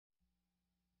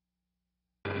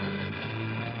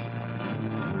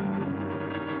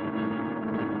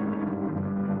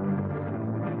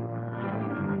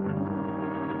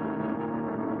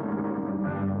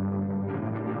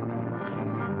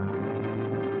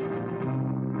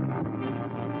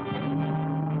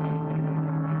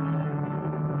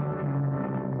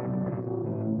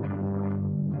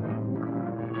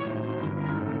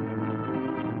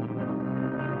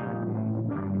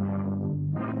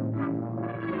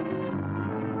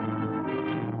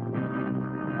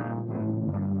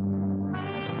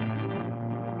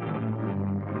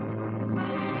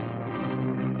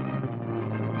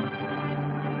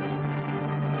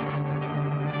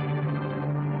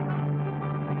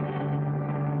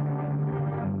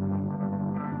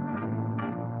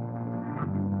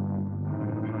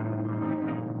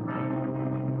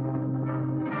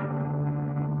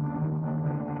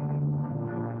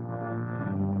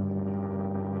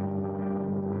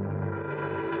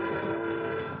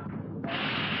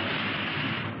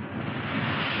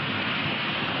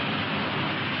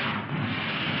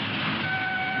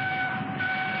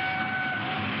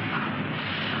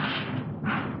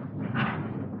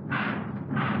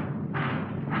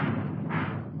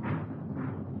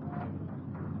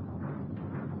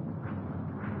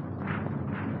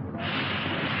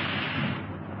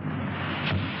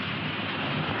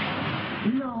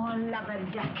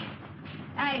duck.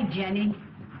 Hey, Jenny,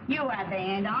 you have the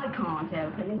hand. I can't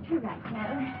open it. True that,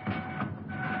 Clara.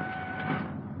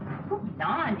 Oh,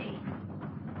 blimey.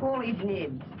 All his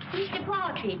nibs. Mr.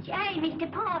 Partridge. Hey,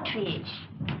 Mr. Partridge.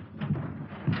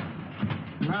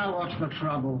 Now what's the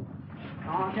trouble?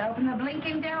 Can't open the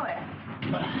blinking door.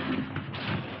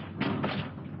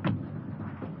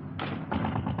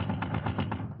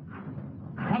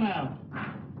 Come out.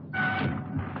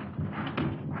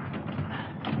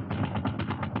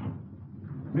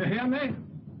 You hear me?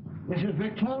 This is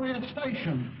Victoria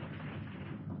Station.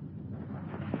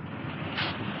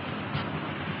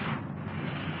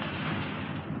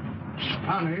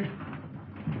 Honey.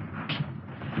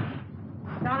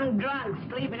 Some drunk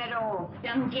sleeping it off.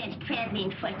 Some gents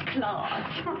traveling first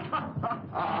class.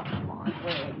 My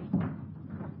word.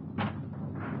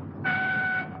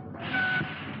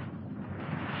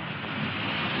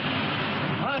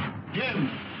 What? Jim,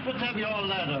 let's have your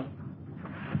ladder.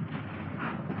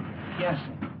 Yes,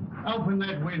 sir. Open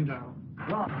that window.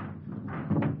 Right.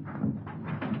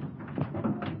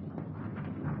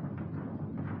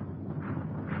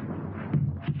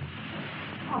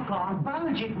 I can't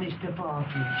budge it, Mr.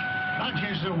 Partridge.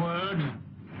 That is the word.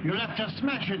 You'll have to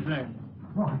smash it then.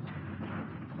 Right.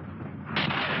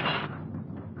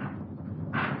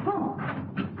 Oh!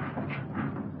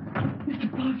 Mr.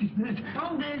 Partridge, there's...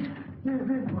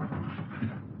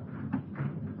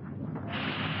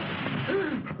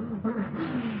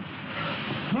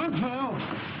 Look now.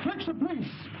 Fetch the police.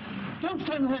 Don't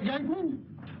stand there gaping.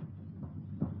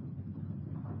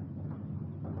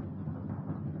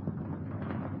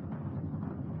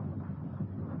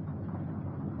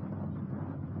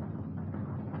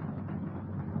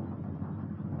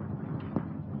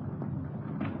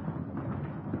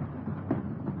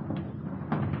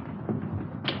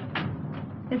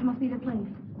 This must be the place.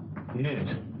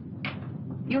 Yes.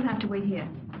 You'll have to wait here.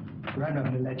 I'm not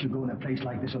going to let you go in a place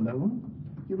like this alone.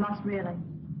 You must really.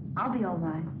 I'll be all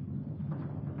right.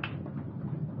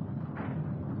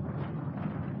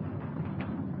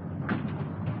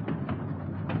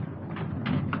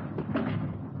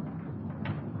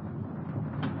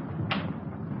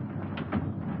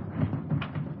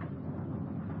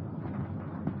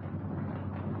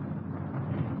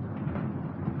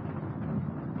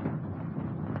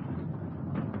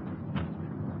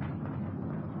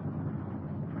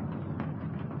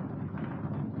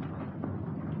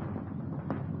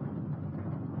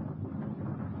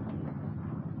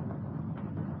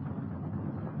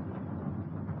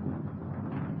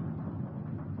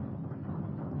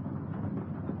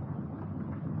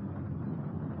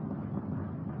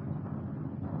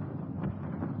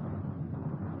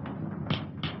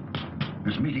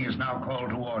 This meeting is now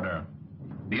called to order.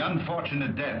 The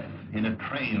unfortunate death in a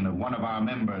train of one of our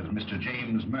members, Mr.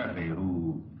 James Murphy,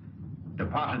 who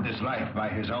departed this life by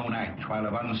his own act while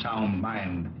of unsound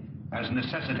mind, has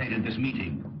necessitated this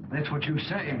meeting. That's what you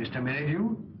say, Mr.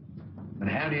 Mayhew. But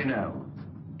how do you know?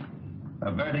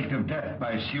 A verdict of death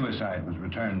by suicide was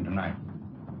returned tonight.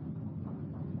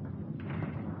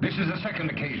 This is the second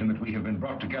occasion that we have been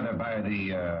brought together by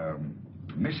the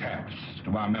mishaps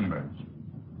to our members.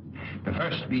 The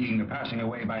first being the passing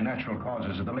away by natural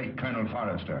causes of the late Colonel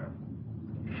Forrester,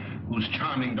 whose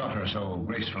charming daughter so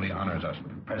gracefully honors us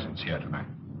with presence here tonight.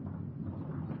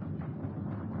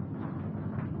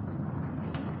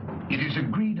 It is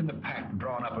agreed in the pact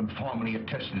drawn up and formally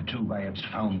attested to by its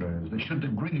founders that should the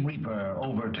Grim Reaper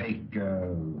overtake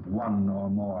one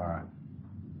or more,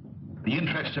 the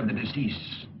interests of the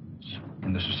deceased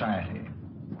in the society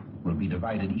will be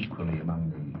divided equally among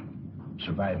the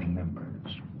surviving members.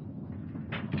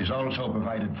 It is also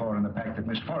provided for in the pact that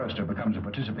Miss Forrester becomes a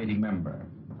participating member.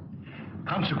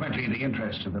 Consequently, the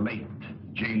interests of the late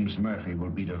James Murphy will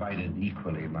be divided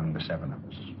equally among the seven of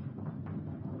us.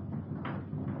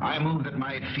 I move that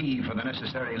my fee for the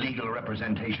necessary legal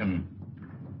representation,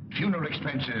 funeral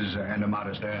expenses, and a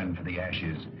modest urn for the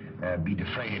ashes be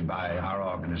defrayed by our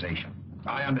organization.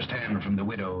 I understand from the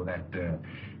widow that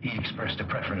he expressed a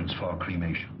preference for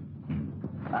cremation.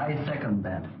 I second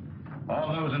that.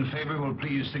 All those in favor will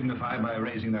please signify by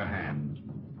raising their hands.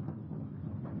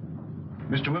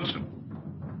 Mr. Wilson.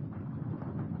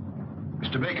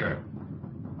 Mr. Baker.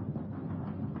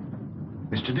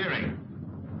 Mr. Deering.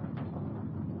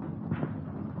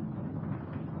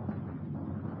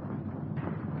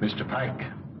 Mr. Pyke.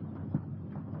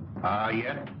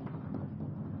 Yet?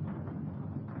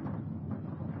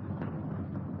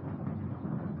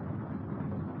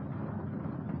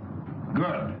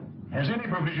 Good. Has any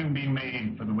provision been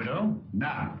made for the widow?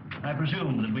 None. I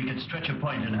presume that we could stretch a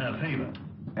point in her favor.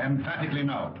 Emphatically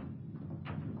no.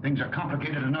 Things are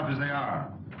complicated enough as they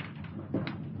are.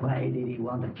 Why did he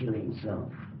want to kill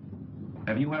himself?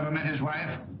 Have you ever met his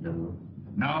wife? No.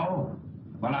 No?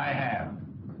 Well, I have.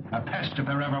 A pest if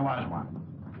there ever was one.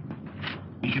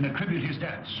 He can attribute his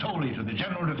death solely to the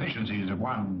general deficiencies of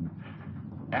one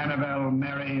Annabelle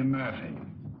Mary Murphy.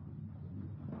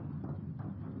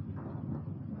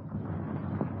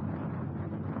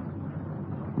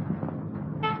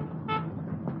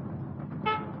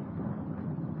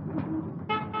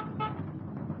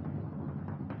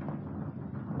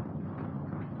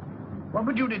 What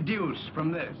would you deduce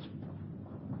from this?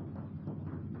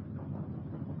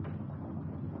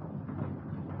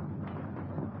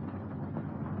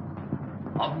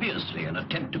 Obviously, an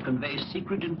attempt to convey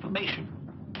secret information.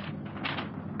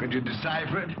 Could you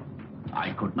decipher it?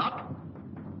 I could not,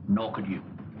 nor could you.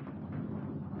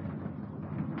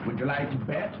 Would you like to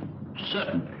bet?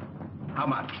 Certainly. How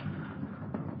much?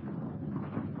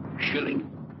 Shilling.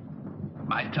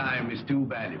 My time is too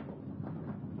valuable.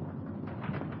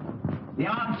 The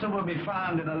answer will be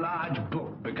found in a large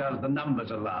book because the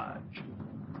numbers are large.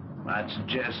 I'd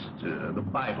suggest the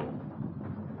Bible.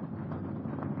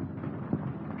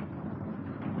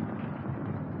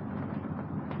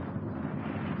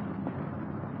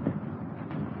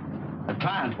 A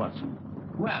client, Watson.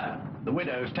 Well, the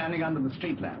widow standing under the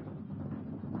street lamp.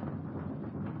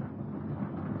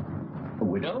 A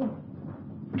widow?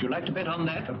 Would you like to bet on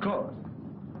that? Of course.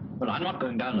 Well, I'm not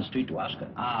going down the street to ask her.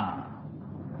 Ah.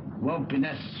 Won't be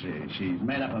necessary. She's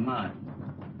made up her mind.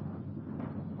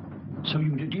 So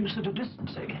you deduce at a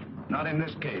distance, eh? Not in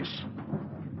this case.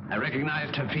 I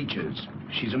recognized her features.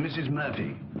 She's a Mrs.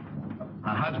 Murphy.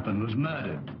 Her husband was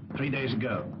murdered 3 days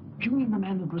ago. You mean the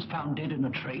man that was found dead in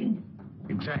a train?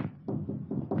 Exactly.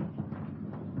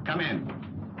 Come in.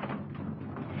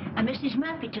 Mrs.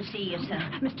 Murphy to see you, sir.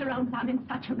 Mr. Holmes, I'm in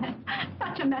such a mess.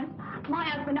 Such a mess. My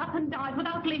husband up and died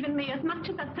without leaving me as much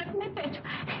as a threepenny bit.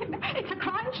 It's a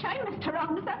crying shame, Mr.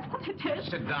 Holmes. That's what it is.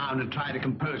 Sit down and try to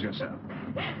compose yourself.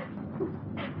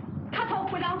 Cut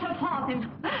off without a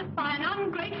farthing by an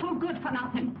ungrateful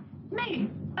good-for-nothing. Me,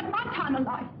 at my time of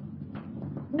life.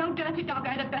 No dirty dog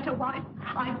had a better wife.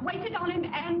 I've waited on him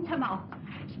hand to mouth.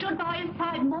 Stood by his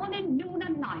side morning, noon,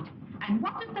 and night. And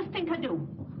what does the stinker do?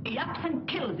 He ups and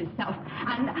kills himself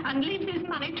and leaves his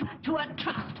money to a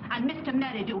trust. And Mr.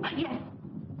 Merridew, yes.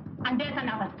 And there's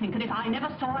another stinker if I never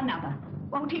saw another.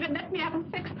 Won't even let me have a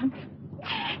sixpence.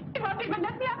 He won't even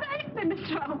let me have a halfpenny,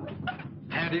 Mr. Holmes.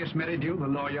 Thaddeus Merridew, the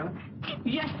lawyer?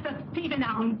 Yes, the thieving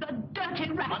hound, the dirty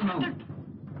rat. 1 moment.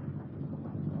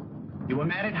 You were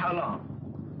married how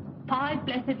long? 5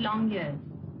 blessed long years.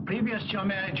 Previous to your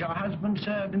marriage, your husband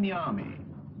served in the army.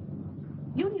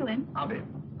 You knew him? Of him.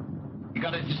 You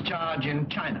got a discharge in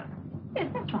China. Yes,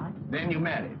 that's right. Then you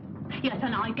married. Yes,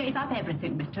 and I gave up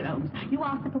everything, Mr. Holmes. You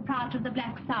asked the proprietor of the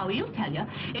Black Sow. He'll tell you.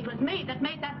 It was me that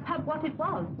made that pub what it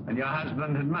was. And your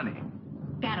husband had money.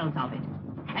 Barrels of it.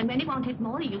 And when he wanted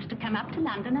more, he used to come up to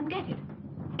London and get it.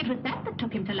 It was that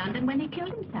took him to London when he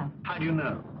killed himself. How do you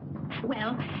know?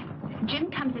 Well,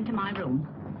 Jim comes into my room.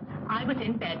 I was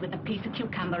in bed with a piece of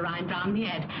cucumber rind round my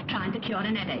head, trying to cure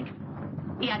an headache.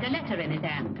 He had a letter in his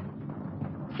hand.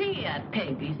 See here,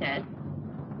 pig, he said.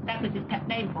 That was his pet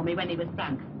name for me when he was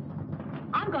drunk.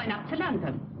 I'm going up to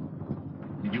London.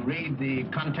 Did you read the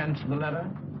contents of the letter?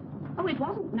 Oh, it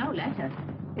wasn't no letter.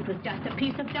 It was just a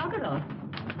piece of doggerel.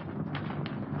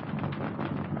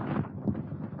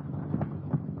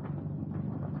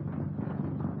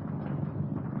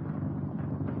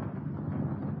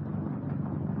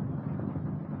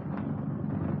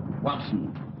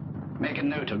 Watson, make a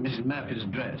note of Mrs. Murphy's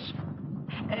address.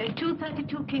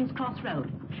 232 King's Cross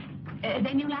Road.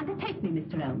 Then you'll undertake me,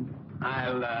 Mr. Holmes.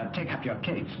 I'll take up your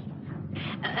case.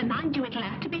 Mind you, it'll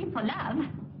have to be for love.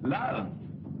 Love?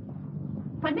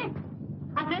 For Nick.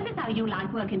 I've heard as how you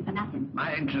like working for nothing.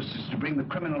 My interest is to bring the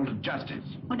criminal to justice.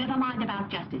 Oh, never mind about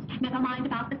justice. Never mind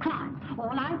about the crime.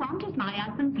 All I want is my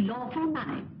husband's lawful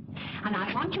money. And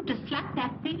I want you to slap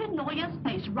that thieving lawyer's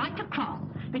face right across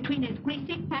between his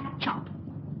greasy fat chop.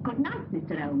 Good night,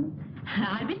 Mr. Holmes.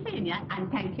 I'll be seeing you,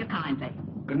 and thank you kindly.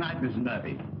 Good night, Mrs.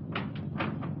 Murphy.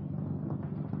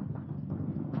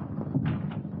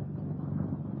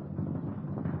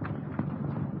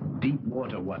 Deep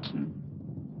water, Watson.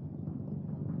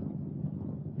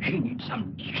 He needs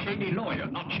some shady lawyer,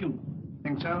 not you.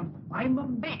 Think so? I'm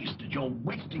amazed at your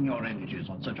wasting your energies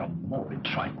on such a morbid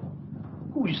trifle.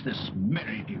 Who is this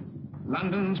Merridew?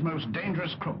 London's most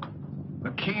dangerous crook.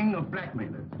 The king of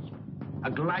blackmailers. A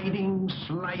gliding,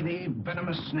 slithy,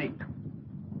 venomous snake.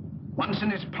 Once in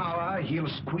his power, he'll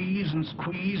squeeze and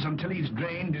squeeze until he's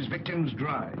drained his victims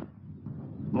dry.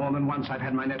 More than once I've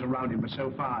had my net around him, but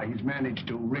so far he's managed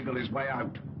to wriggle his way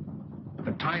out.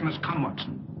 The time has come,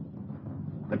 Watson.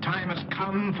 The time has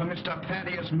come for Mr.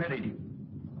 Thaddeus Merridew.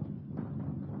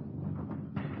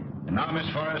 And now, Miss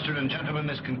Forrester and gentlemen,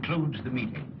 this concludes the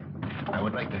meeting. I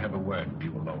would like to have a word with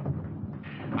you alone.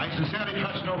 I sincerely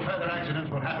trust no further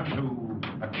accidents will happen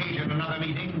to occasion another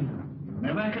meeting. You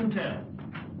never can tell.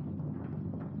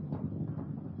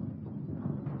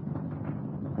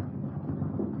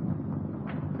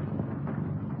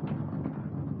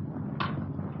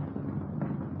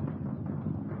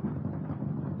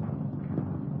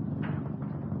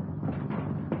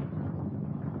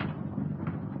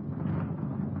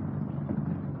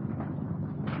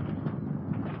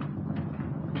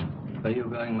 Are you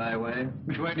going my way?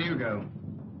 Which way do you go?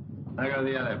 I go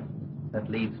the other. That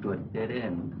leads to a dead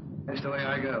end. That's the way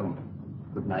I go.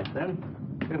 Good night, then.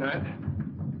 Good night.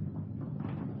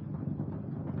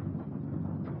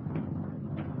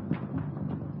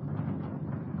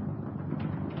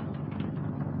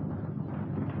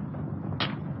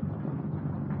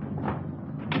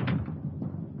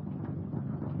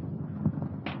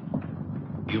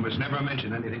 You must never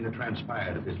mention anything that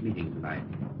transpired at this meeting tonight,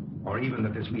 or even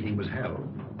that this meeting was held.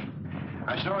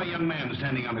 I saw a young man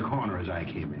standing on the corner as I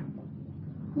came in.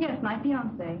 Yes, my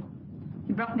fiancé.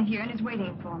 He brought me here and is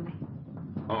waiting for me.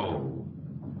 Oh.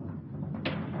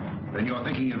 Then you're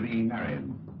thinking of the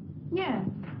Marin? Yes.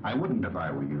 I wouldn't if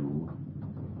I were you.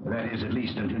 That is, at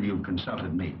least until you've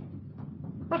consulted me.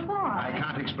 But why? I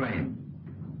can't explain.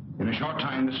 In a short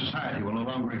time, this society will no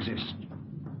longer exist.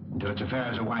 Until its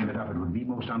affairs are winded up, it would be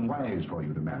most unwise for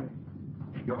you to marry.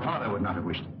 Your father would not have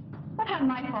wished it. What had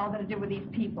my father to do with these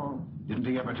people? Didn't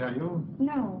he ever tell you?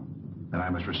 No. Then I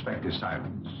must respect his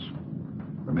silence.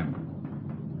 Remember,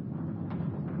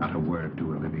 not a word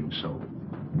to a living soul.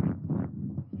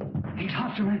 He's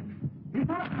after me. He's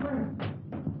after me.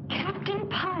 Captain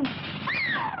Pyke.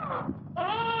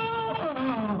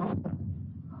 Oh!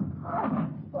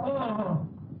 Oh!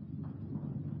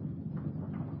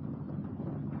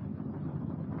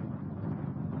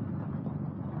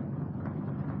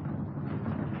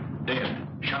 Dead.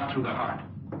 Shot through the heart.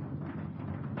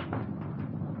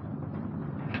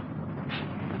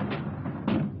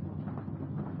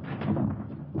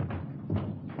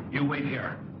 You wait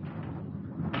here.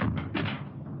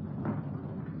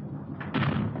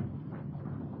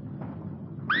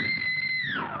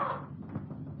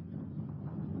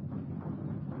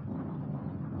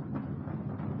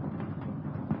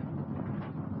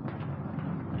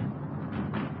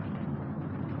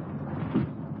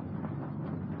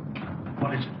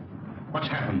 What is it? What's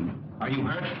happened? Are you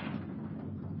hurt?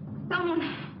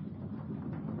 Someone.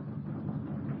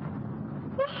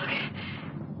 Look.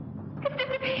 It's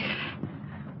disappeared.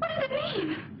 What does it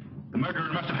mean? The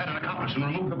murderer must have had an accomplice and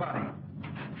removed the body.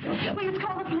 We must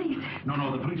call the police.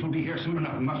 No, the police will be here soon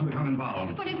enough and mustn't become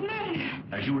involved. But it's murder.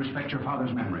 As you respect your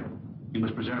father's memory, you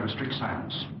must preserve a strict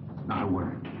silence. Not a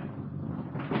word.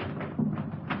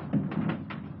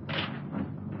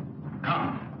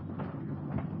 Come.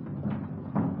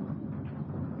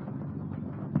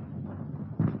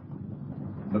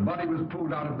 The body was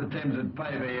pulled out of the Thames at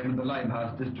 5 a.m. in the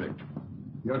Limehouse district.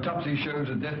 The autopsy shows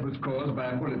that death was caused by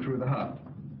a bullet through the heart.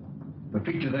 The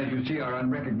features, as you see, are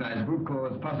unrecognizable,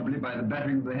 caused possibly by the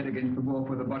battering of the head against the wall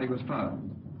where the body was found.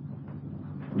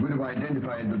 The widow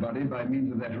identified the body by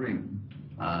means of that ring.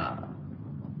 Ah.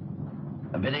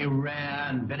 A very rare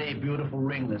and very beautiful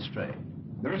ring, Lestrade.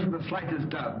 There isn't the slightest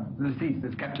doubt the deceased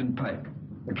is Captain Pyke.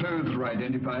 The clothes were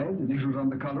identified, initials on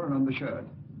the collar and on the shirt.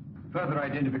 Further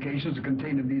identifications are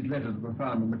contained in these letters that were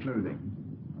found in the clothing.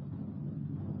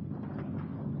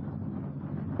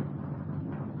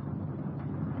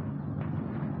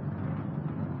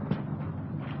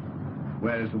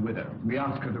 Where is the widow? We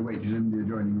asked her to wait. She's in the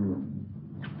adjoining room.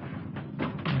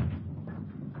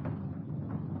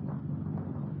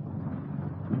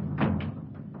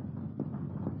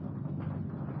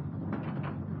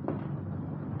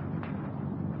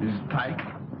 Mrs. Pyke?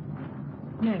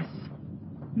 Yes.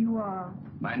 You are?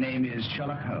 My name is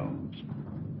Sherlock Holmes.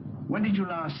 When did you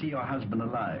last see your husband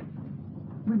alive?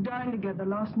 We dined together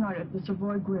last night at the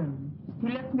Savoy Grill. He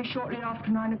left me shortly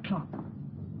after 9 o'clock.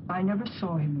 I never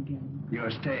saw him again.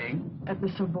 You're staying? At the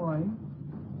Savoy.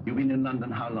 You've been in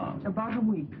London how long? About a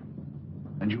week.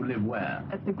 And you live where?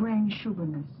 At the Grange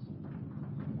Sugarness.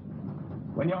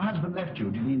 When your husband left you,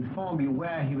 did he inform you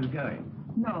where he was going?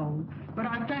 No, but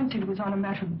I fancied it was on a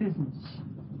matter of business.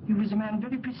 He was a man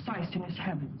very precise in his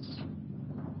habits.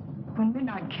 When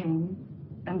midnight came,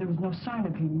 and there was no sign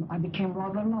of him, I became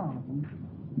rather alarmed.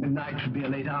 Midnight should be a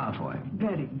late hour for him.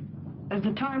 Very. As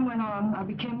the time went on, I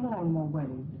became more and more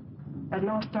worried. At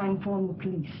last I informed the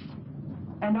police.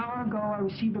 An hour ago, I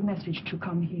received a message to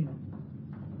come here.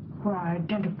 where I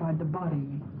identified the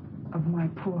body of my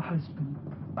poor husband.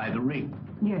 By the ring?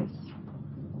 Yes.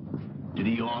 Did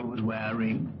he always wear a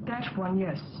ring? That one,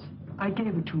 yes. I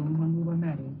gave it to him when we were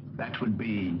married. That would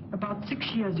be? About 6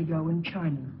 years ago in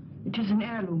China. It is an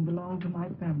heirloom belonging to my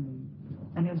family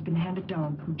and has been handed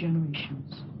down through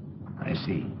generations. I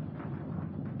see.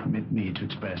 Permit me to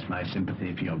express my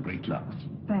sympathy for your great loss.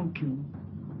 Thank you.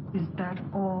 Is that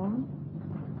all?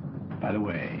 By the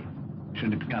way,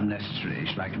 should it become necessary,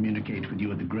 shall I communicate with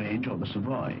you at the Grange or the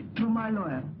Savoy? Through my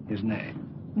lawyer. His name?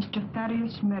 Mr.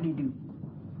 Thaddeus Merridew.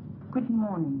 Good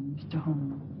morning, Mr.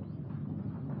 Holmes.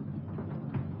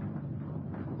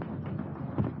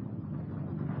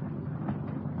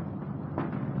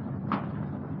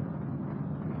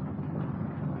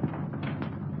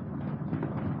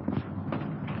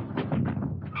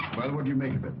 Well, what do you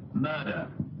make of it? Murder,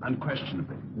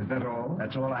 unquestionably. Is that all?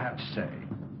 That's all I have to say.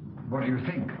 What do you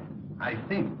think? I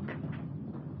think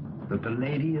that the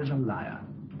lady is a liar.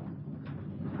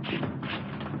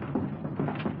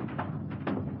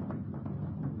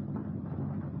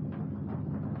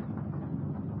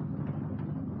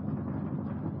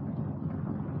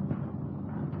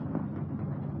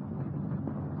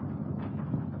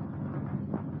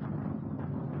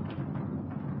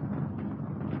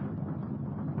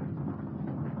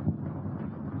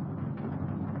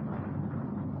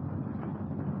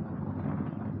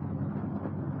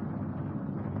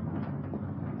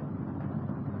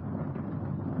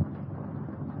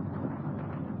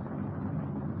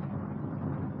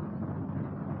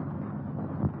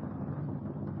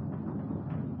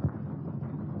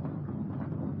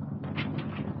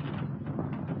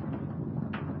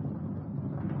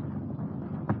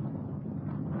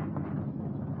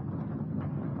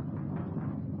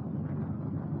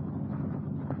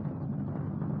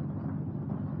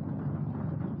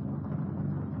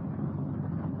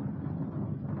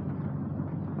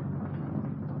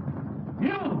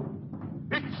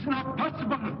 It's not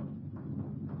possible!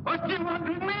 What do you want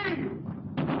with me?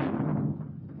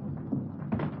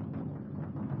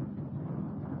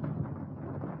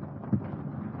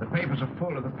 The papers are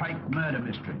full of the Pyke murder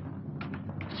mystery.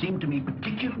 It seemed to me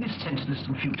particularly senseless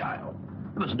and futile.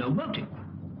 There was no motive.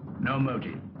 No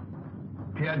motive.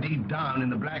 Peer deep down in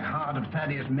the black heart of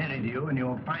Thaddeus Merridew and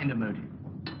you'll find a motive.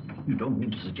 You don't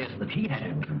mean to suggest that he had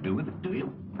anything to do with it, do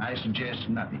you? I suggest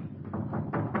nothing.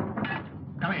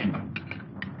 Come in.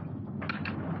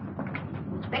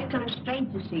 Inspector, it's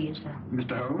strange to see you, sir.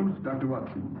 Mr. Holmes, Dr.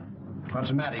 Watson. What's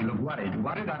the matter? You look worried.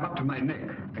 Worried? I'm up to my neck.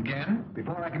 Again?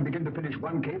 Before I can begin to finish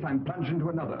one case, I'm plunged into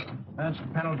another. That's the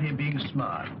penalty of being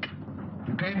smart.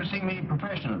 You came to see me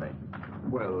professionally.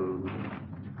 Well,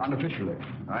 unofficially.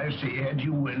 I see. Heads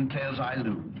you win, tails I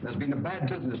lose. There's been a bad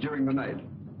business during the night.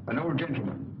 An old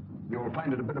gentleman. You'll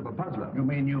find it a bit of a puzzler. You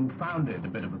mean you found it a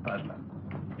bit of a puzzler?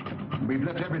 We've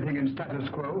left everything in status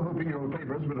quo, hoping you'll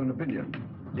favor us with an opinion.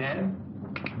 Dead?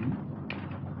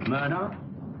 Murder?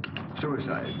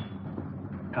 Suicide.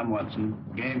 Come, Watson.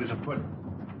 Game is afoot.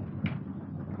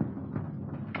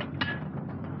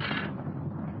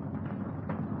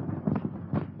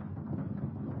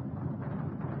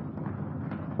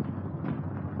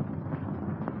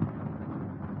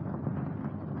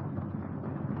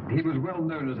 He was well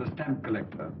known as a stamp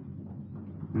collector.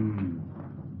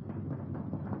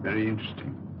 Very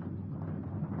interesting.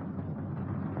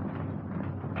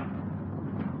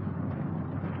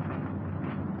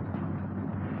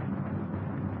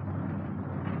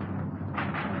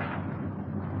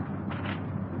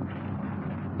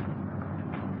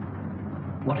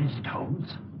 What is it,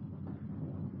 Holmes?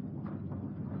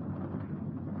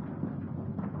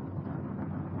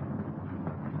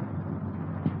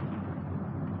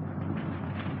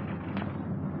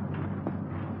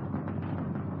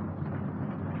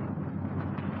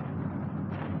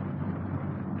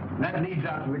 That leads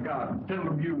out to the garden,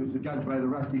 seldom used to judge by the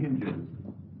rusty hinges.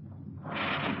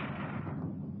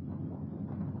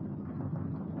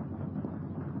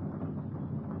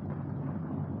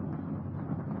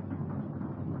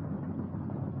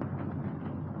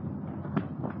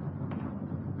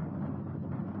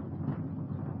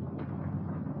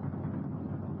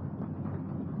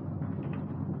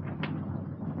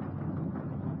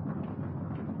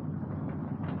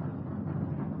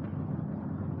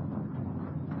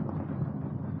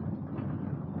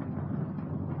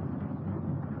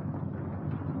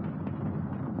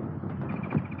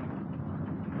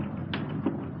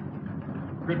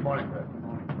 Good morning, Fred. Good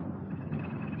morning.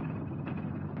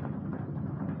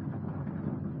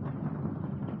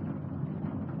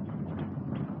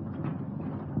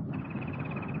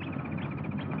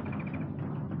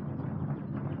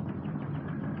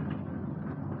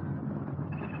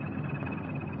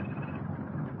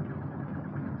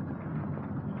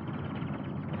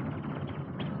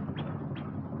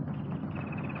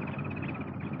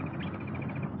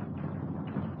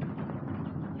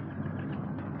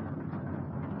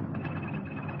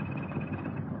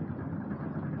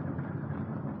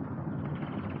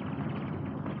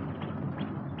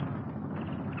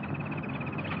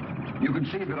 You can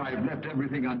see that I've left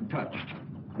everything untouched.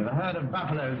 If a herd of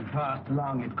buffaloes had passed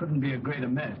along, it couldn't be a greater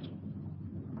mess.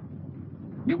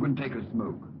 You can take a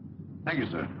smoke. Thank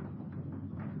you, sir.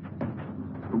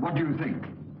 What do you think?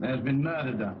 There's been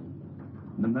murder done.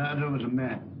 The murderer was a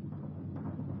man.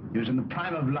 He was in the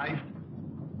prime of life,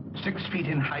 6 feet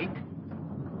in height,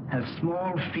 has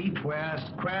small feet, wears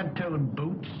square-toed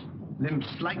boots, limps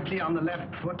slightly on the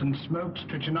left foot, and smokes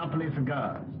Trichinopoly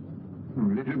cigars.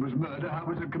 Well, if it was murder, how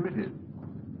was it committed?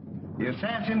 The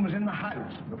assassin was in the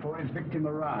house before his victim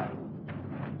arrived.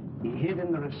 He hid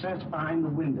in the recess behind the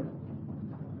window.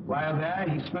 While there,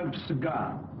 he smoked a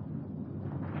cigar.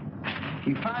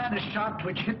 He fired a shot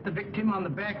which hit the victim on the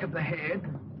back of the head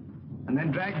and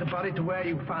then dragged the body to where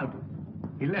you found it.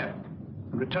 He left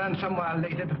and returned some while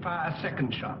later to fire a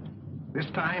second shot, this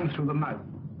time through the mouth.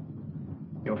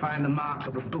 You'll find the mark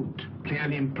of a boot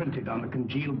clearly imprinted on the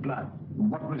congealed blood.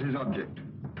 What was his object?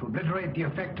 To obliterate the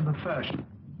effect of the first,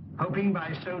 hoping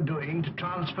by so doing to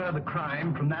transfer the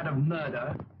crime from that of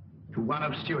murder to one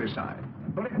of suicide.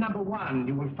 Bullet number 1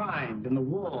 you will find in the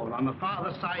wall on the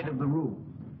farther side of the room.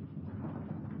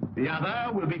 The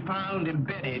other will be found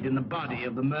embedded in the body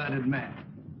of the murdered man.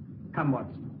 Come,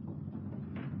 Watson.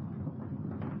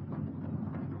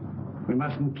 We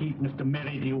mustn't keep Mr.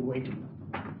 Merridew waiting.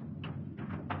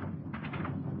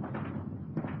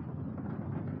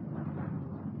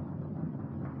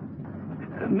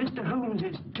 Mr. Holmes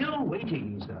is still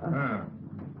waiting, sir.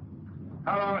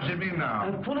 How long has it been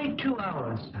now? Fully 2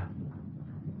 hours, sir.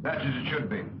 That's as it should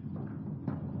be.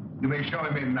 You may show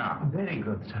him in now. Very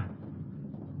good, sir.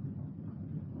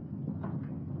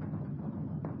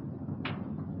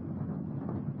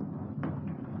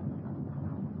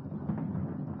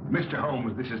 Mr.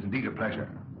 Holmes, this is indeed a pleasure.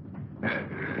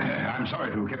 I'm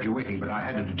sorry to have kept you waiting, but I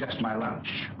had to digest my lunch.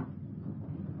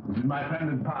 This is my friend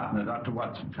and partner, Dr.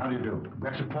 Watson. How do you do?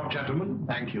 That's a port, gentlemen?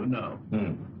 Thank you, no.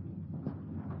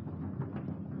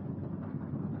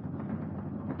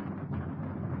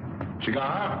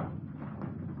 Cigar?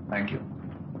 Thank you.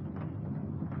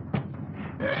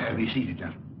 Be seated,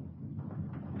 gentlemen.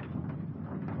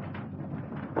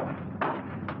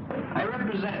 I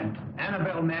represent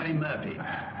Annabelle Mary Murphy.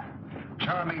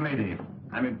 Charming lady.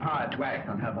 I'm empowered to act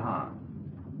on her behalf.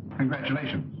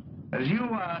 Congratulations. As you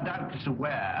are doubtless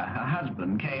aware, her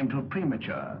husband came to a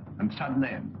premature and sudden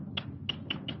end.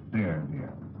 Dear,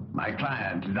 dear. My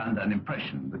client is under an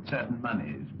impression that certain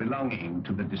monies belonging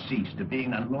to the deceased are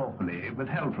being unlawfully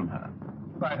withheld from her.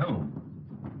 By whom?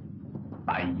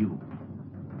 By you.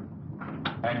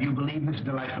 And you believe this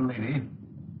delightful lady?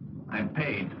 I'm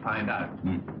paid to find out.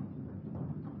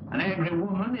 An angry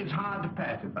woman is hard to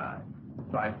pacify.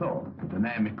 So I thought that an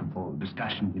amicable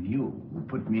discussion with you would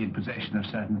put me in possession of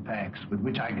certain facts with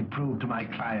which I could prove to my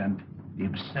client the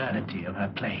absurdity of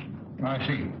her claim. I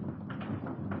see.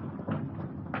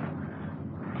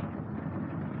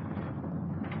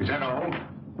 Is that all?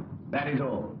 That is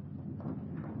all.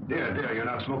 Dear, dear, you're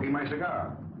not smoking my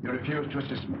cigar. You refuse to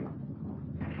assist me.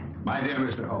 My dear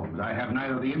Mr. Holmes, I have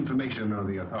neither the information nor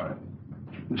the authority.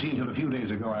 You see, until a few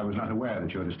days ago, I was not aware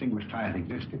that your distinguished client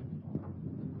existed.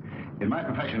 In my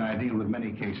profession, I deal with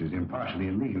many cases impartially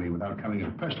and legally without coming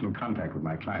into personal contact with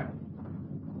my client.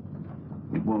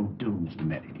 It won't do, Mr.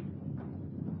 Merridew.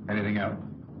 Anything else?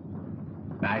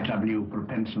 May I trouble you for a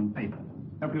pencil and paper?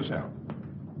 Help yourself.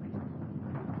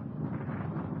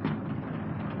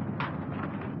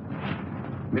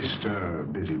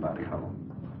 Mr. Busybody Holmes.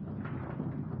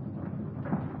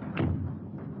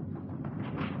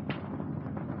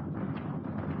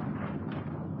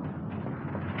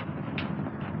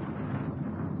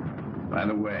 By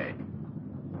the way,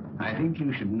 I think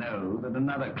you should know that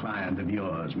another client of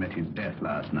yours met his death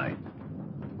last night.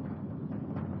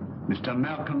 Mr.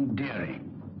 Malcolm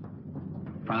Deering,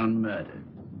 found murdered.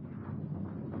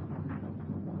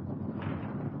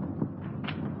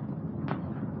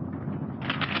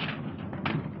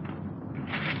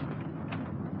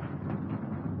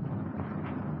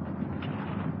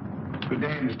 Good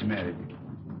day, Mr. Merridew.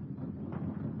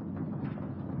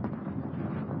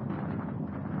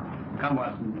 Come,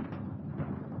 Watson.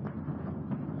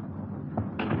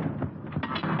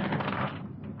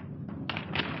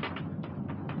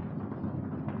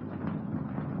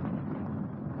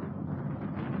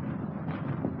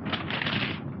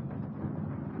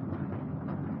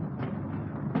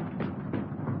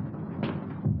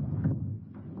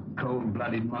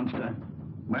 Cold-blooded monster.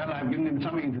 Well, I've given him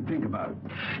something to think about.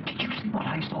 Did you see what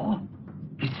I saw?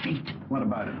 His feet. What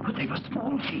about it? But they were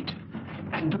small feet.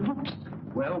 And the boots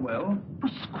Well, were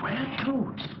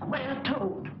square-toed.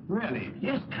 Square-toed. really?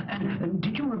 Yes, and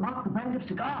did you remark the brand of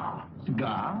cigar?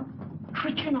 Cigar?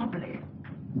 Trichinopoly.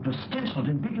 It was stenciled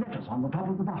in big letters on the top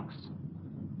of the box.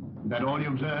 Is that all you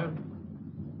observed?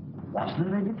 Was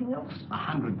there anything else?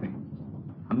 100 things.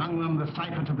 Among them, the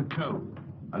cipher to the code.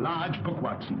 A large book,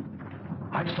 Watson.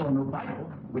 I saw no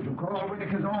Bible. Which will call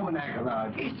Whitaker's Almanac a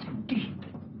large. Yes, indeed.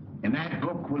 In that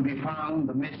book will be found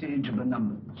the message of the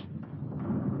numbers.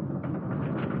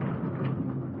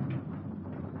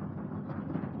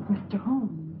 Mr.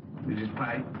 Holmes. Mrs.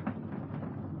 Pyke.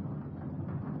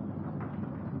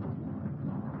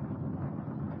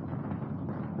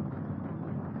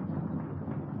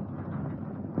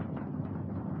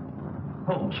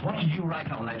 Holmes, what did you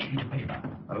write on that sheet of paper?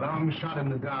 A long shot in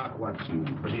the dark,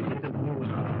 Watson, but it hit a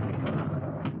bullseye.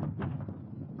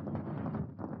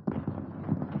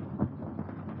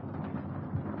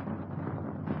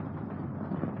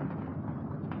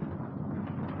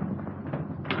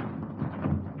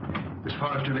 Miss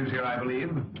Forrester lives here, I believe.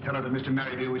 Tell her that Mr.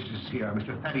 Merridew wishes to see her.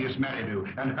 Mr. Thaddeus Merridew.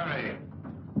 And hurry.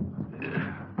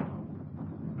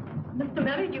 Mr.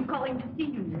 Merridew calling to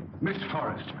see you. Miss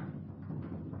Forrester.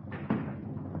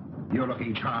 You're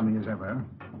looking charming as ever.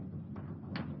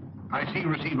 I see you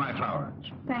received my flowers.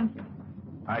 Thank you.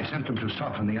 I sent them to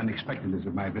soften the unexpectedness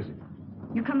of my visit.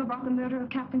 You come about the murder of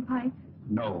Captain Pyke?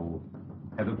 No.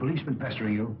 Have the police been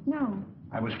pestering you? No.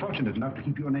 I was fortunate enough to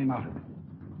keep your name out of it.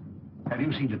 Have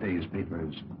you seen today's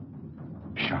papers?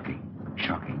 Shocking.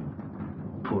 Shocking.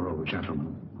 Poor old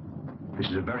gentleman. This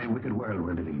is a very wicked world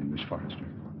we're living in, Miss Forrester.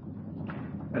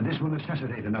 This will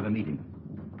necessitate another meeting.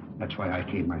 That's why I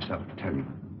came myself to tell you.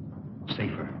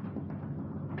 Safer.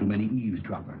 Too many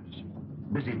eavesdroppers.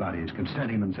 Busybodies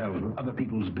concerning themselves with other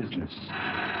people's business.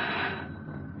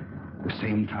 The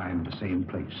same time, the same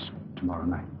place. Tomorrow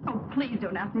night. Oh, please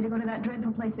don't ask me to go to that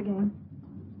dreadful place again.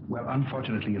 Well,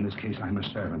 unfortunately, in this case, I'm a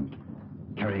servant,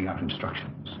 carrying out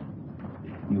instructions.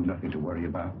 You've nothing to worry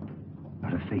about.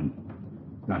 Not a thing.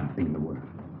 Not a thing in the world.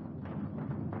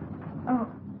 Oh,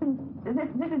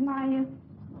 this is my,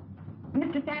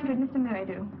 Mr. Sanford, Mr.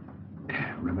 Merridew.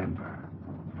 Remember.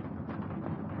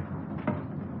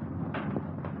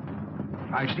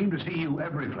 I seem to see you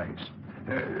every place.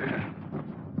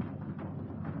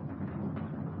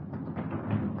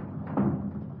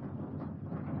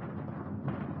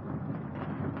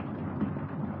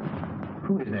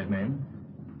 Who is that man?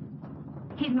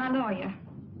 He's my lawyer.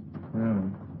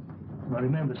 Oh. I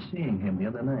remember seeing him the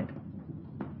other night.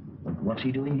 But what's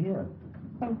he doing here?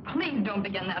 Oh, please don't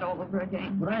begin that all over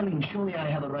again. But Eileen, surely I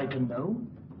have a right to know.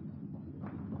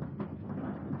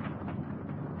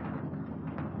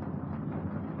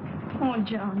 Oh,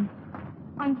 John,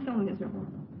 I'm so miserable.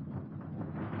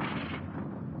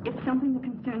 It's something that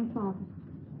concerns Father.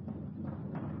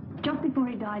 Just before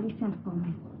he died, he sent for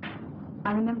me.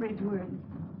 I remember his words.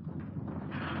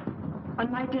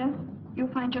 On my death,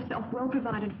 you'll find yourself well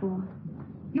provided for.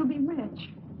 You'll be rich.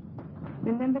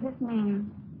 Remember this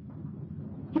name.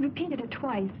 He repeated it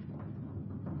twice.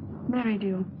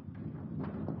 Merridew.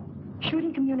 Should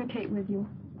he communicate with you,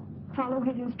 follow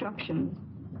his instructions,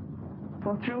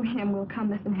 for through him will come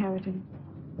this inheritance.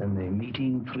 And the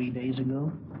meeting 3 days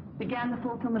ago? Began the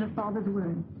fulfillment of Father's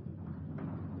word.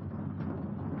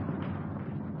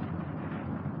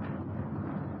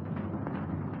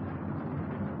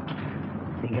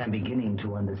 I think I'm beginning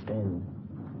to understand.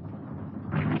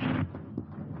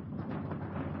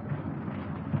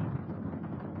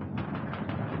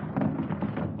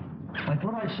 I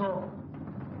thought I saw...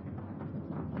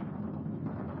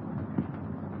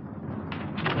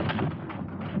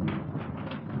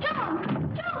 John!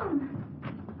 John!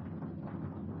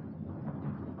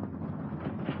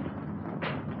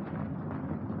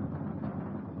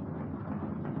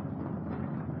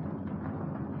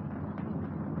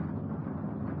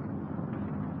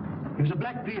 He was a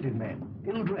black-bearded man,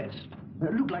 ill-dressed,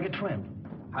 looked like a tramp.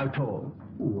 How tall?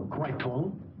 Oh, quite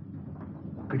tall.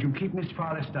 Could you keep Miss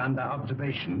Forrester under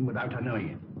observation without her knowing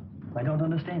it? I don't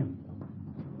understand.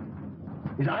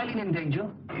 Is Eileen in danger?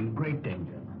 In great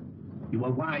danger. You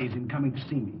were wise in coming to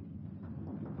see me.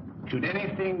 Should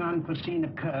anything unforeseen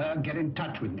occur, get in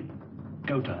touch with me.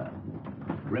 Go to her.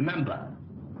 Remember,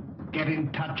 get in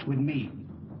touch with me.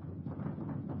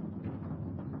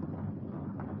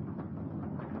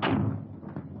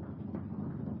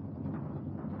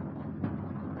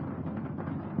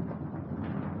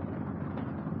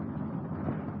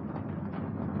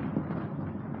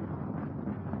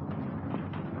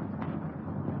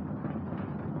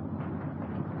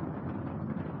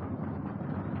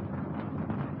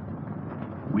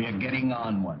 We are getting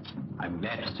on, Watson. I'm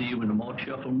glad to see you in a more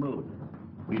cheerful mood.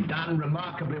 We've done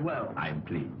remarkably well. I'm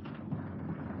pleased.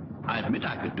 I admit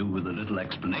I could do with a little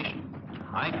explanation.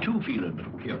 I, too, feel a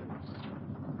little curious.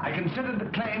 I considered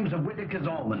the claims of Whitaker's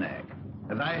almanac.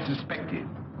 As I suspected,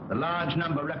 the large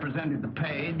number represented the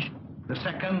page, the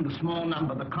second, the small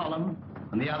number, the column,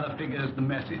 and the other figures the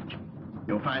message.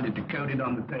 You'll find it decoded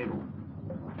on the table.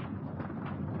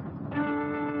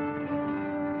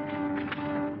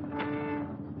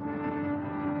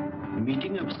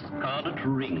 Meeting of Scarlet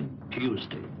Ring,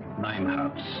 Tuesday,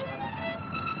 Limehouse.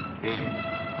 Him.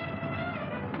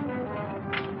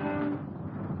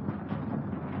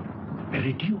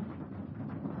 Very due.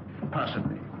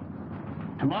 Possibly.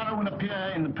 Tomorrow will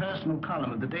appear in the personal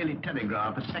column of the Daily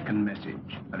Telegraph a second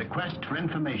message, a request for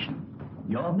information.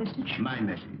 Your message? My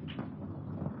message.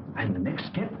 And the next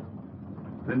step?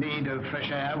 The need of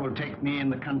fresh air will take me in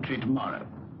the country tomorrow.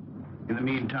 In the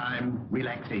meantime,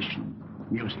 relaxation,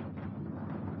 music.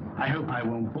 I hope I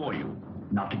won't bore you.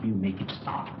 Not if you make it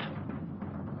soft.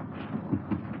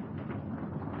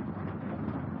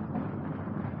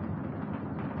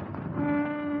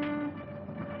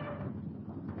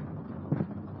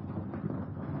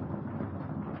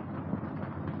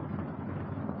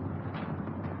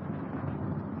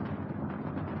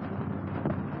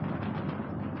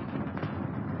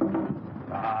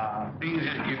 Things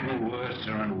are getting worse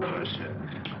and worse.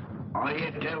 I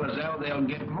hear tell as how they'll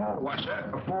get more worser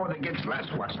before they gets less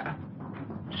worser.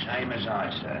 Same as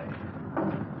I say.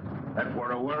 That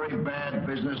were a very bad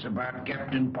business about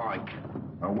Captain Pyke.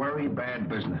 A very bad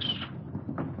business.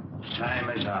 Same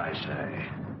as I say.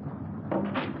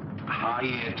 I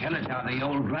hear tell us how the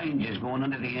old range is going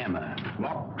under the hammer.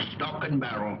 Lock, stock, and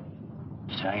barrel.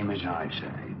 Same as I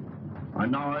say.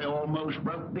 And I almost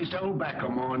broke this old back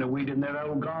of mine a weed in their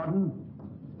old garden.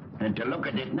 And to look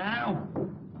at it now,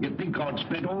 you'd think I'd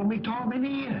spent all my time in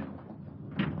here.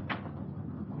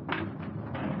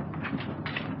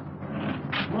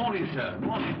 Morning, sir.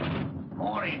 Morning.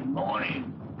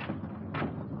 Morning.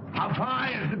 How far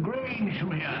is the Grange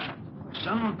from here?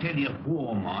 Some will tell you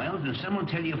 4 miles, and some will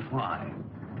tell you 5.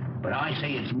 But I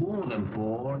say it's more than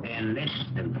 4 and less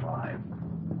than 5.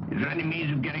 Is there any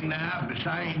means of getting there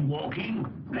besides walking?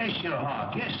 Bless your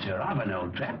heart, yes, sir. I've an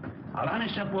old trap. I'll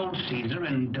harness up old Caesar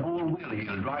and old Will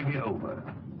he'll drive you over.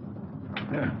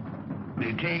 Do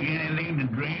you take anything to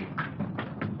drink?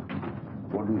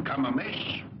 Wouldn't come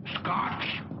amiss.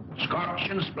 Scotch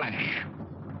and splash.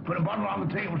 Put a bottle on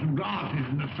the table, some glasses,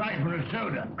 and a siphon of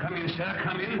soda. Come in, sir,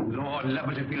 come in. Lord love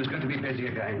us, it feels good to be busy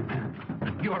again.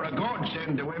 You're a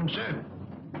godsend to him, sir.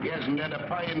 He hasn't had a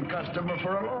paying customer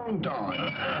for a long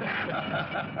time.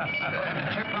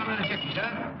 Check on the ship,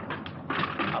 sir.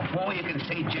 Before you can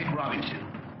see Jack Robinson.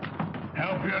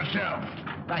 Help yourself.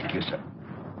 Thank you, sir.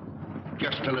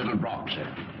 Just a little drop, sir.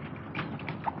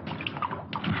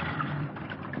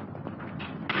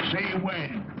 Say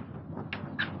when.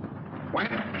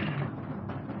 When?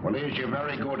 Well, here's your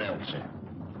very good health, sir.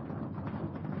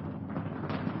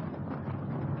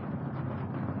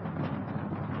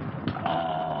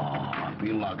 I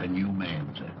feel like a new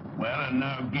man, sir. Well, and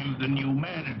now give the new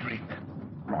man a drink.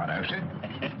 Righto, sir.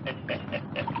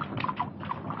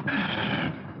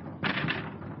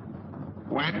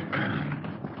 When?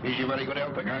 Here's your very good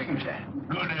health again, sir.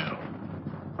 Good health.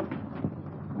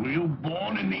 Were you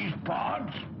born in these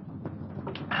parts?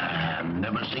 I've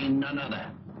never seen none other.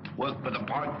 Worked for the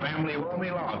Pyke family all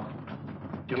my life.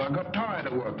 Till I got tired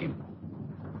of working.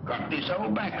 Got this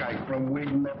old backache from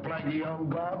weeding their plaguey old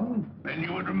garden. Then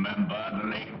you would remember the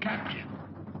late captain.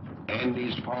 And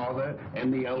his father,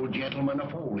 and the old gentleman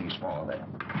afore his father.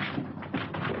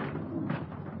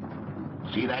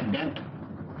 See that dent?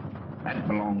 That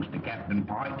belongs to Captain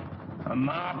Pyke. A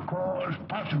mark caused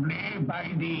possibly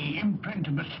by the imprint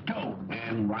of a stone.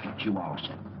 And right you are,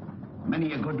 sir.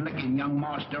 Many a good-looking young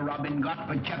master Robin got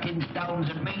for chucking stones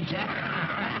at me, sir.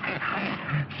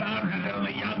 Sounds as though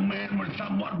the young man was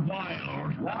somewhat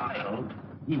wild. Wild?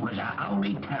 He was a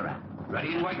holy terror.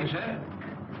 Ready and waiting, sir.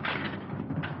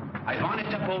 I've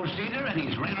harnessed up old Cedar, and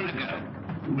he's ready to go.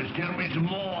 You must tell me some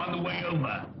more on the way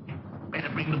over. Better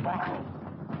bring the bottle.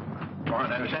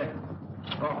 Righto, sir.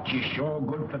 Scotch is sure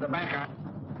good for the backer.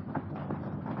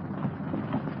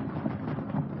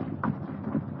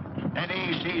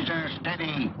 Steady, Caesar,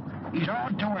 steady. He's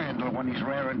hard to handle when he's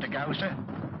raring to go, sir.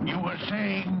 You were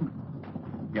saying?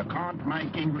 You can't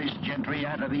make English gentry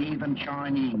out of the heathen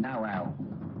Chinese, no how.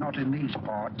 Not in these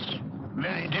parts.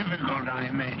 Very difficult, I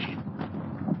imagine.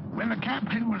 When the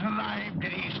captain was alive,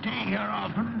 did he stay here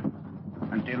often?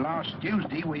 Until last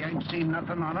Tuesday, we ain't seen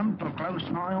nothing on him till close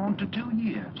nigh on to 2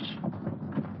 years.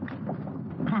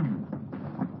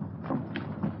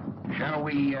 Shall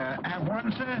we have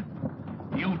one, sir?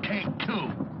 You take 2.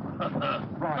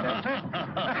 Right, that's it.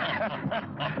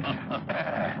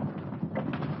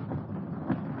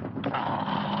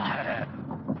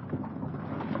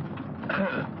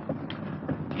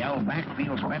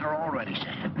 Feels better already,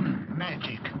 sir.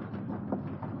 Magic.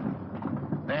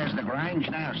 There's the Grange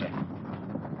now, sir.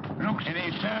 Looks at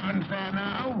his servants there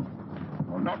now.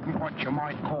 Well, not what you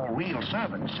might call real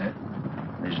servants, sir.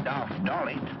 There's Daft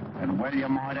Dolly, and well you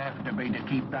might have to be to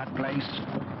keep that place.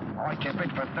 I kept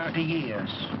it for 30 years.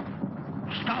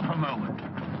 Stop a moment.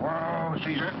 Whoa,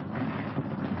 Caesar.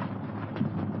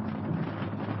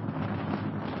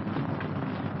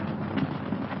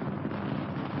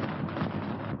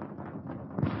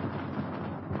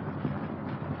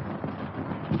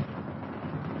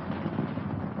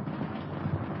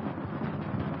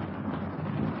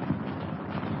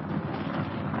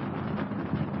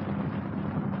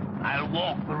 I'll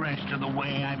walk the rest of the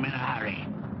way. I'm in a hurry.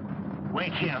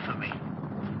 Wait here for me.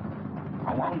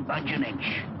 I won't budge an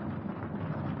inch.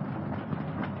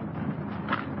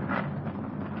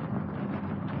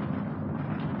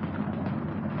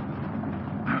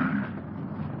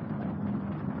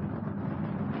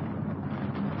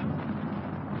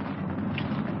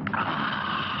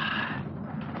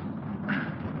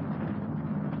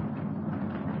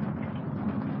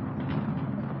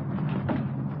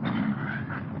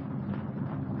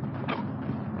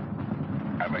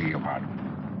 I beg your pardon.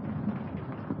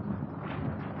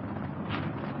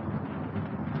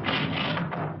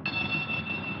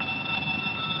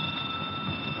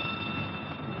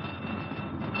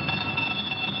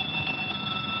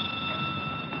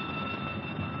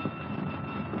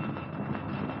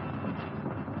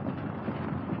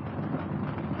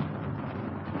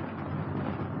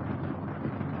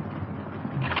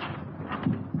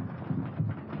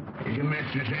 Is your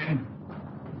mistress in?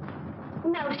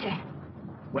 No, sir.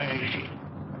 Where is she?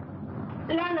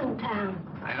 London town.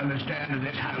 I understand that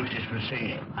this house is for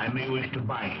sale. I may wish to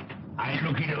buy it. I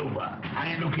look it over.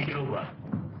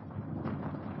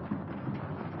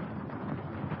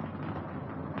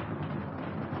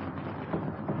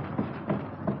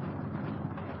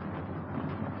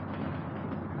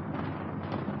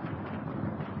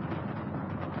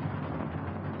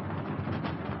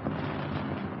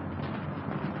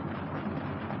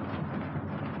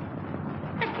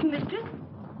 That's mistress.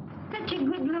 Such a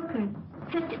good looker.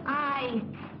 Such eyes.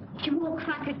 She walks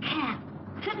like a cat.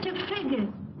 Such a figure.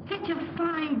 Such a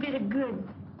fine bit of good.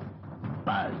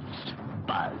 Buzz.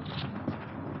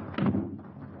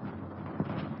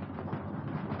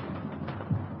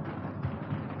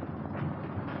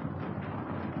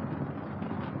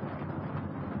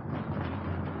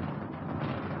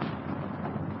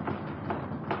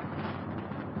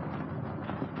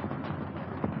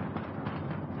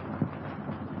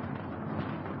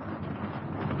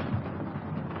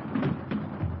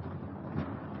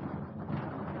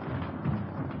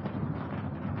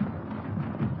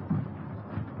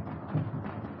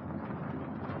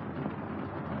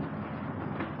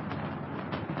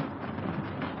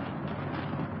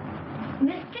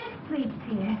 Mistress sleeps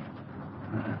here.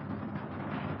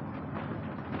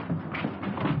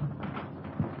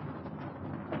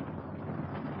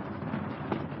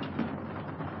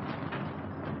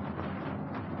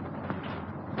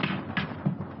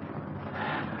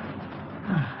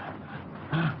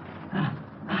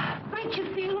 Ain't you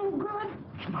feeling good?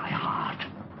 It's my heart.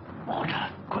 Water,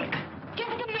 quick.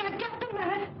 Just a minute.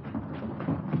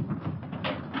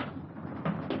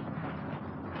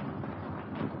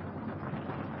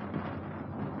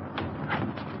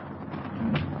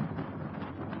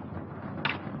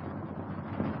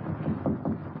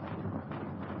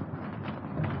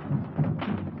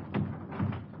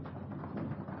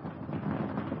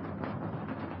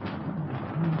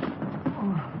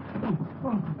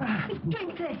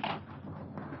 Drink this.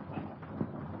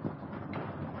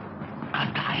 A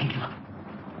time.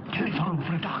 Telephone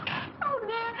for a doctor. Oh,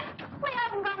 dear. We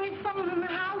haven't got any phone in the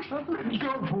house. Let me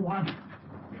go for one.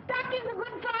 Doctor's a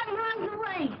good 5 miles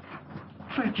away.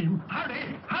 Fetch him.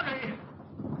 Hurry.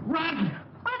 Run.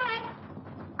 All right.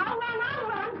 I'll run.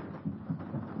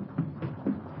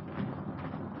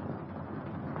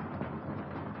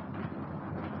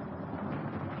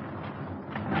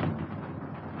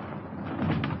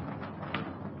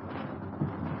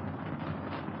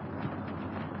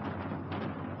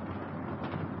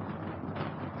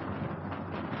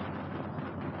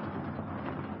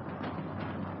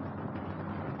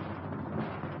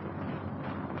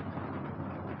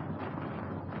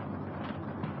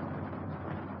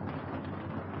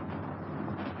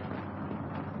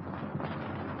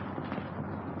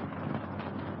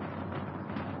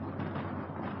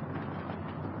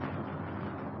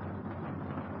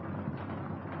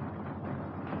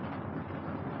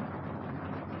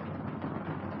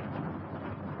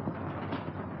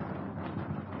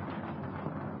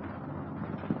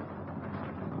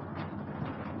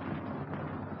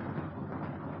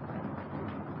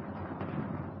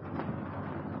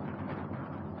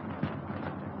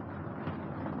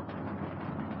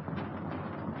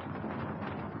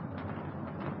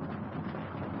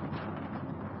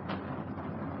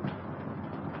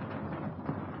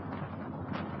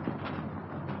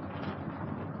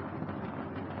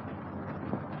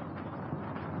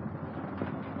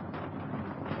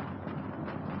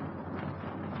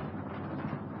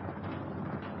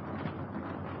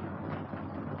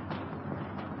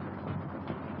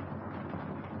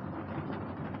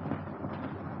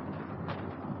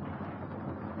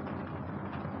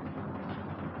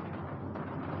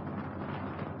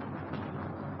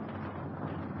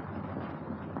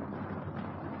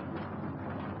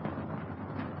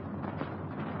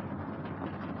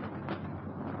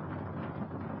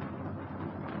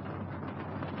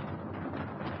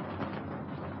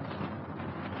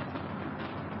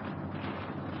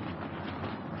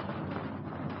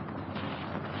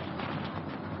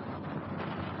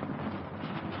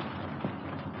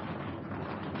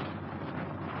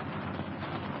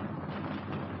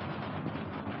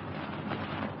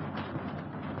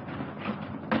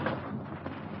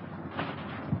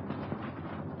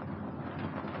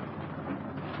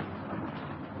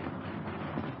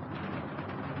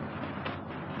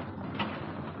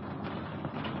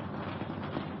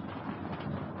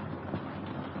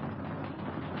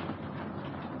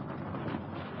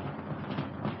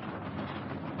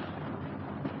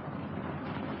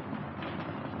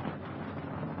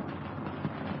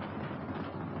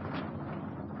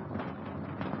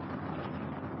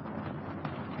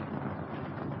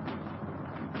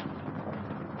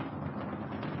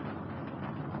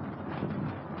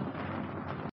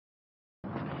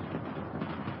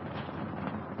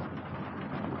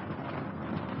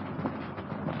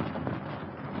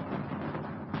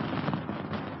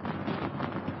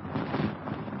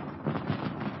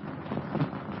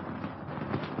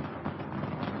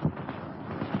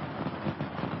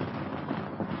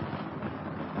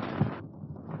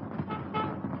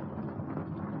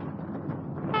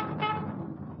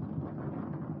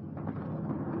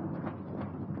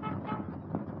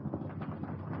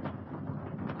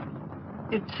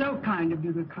 It's so kind of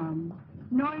you to come.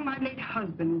 Knowing my late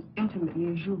husband as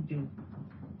intimately as you did,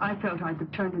 I felt I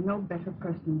could turn to no better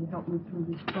person to help me through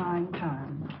this trying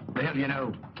time. Well, you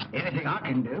know, anything I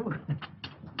can do.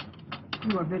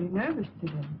 You are very nervous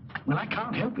today. Well, I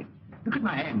can't help it. Look at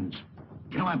my hands.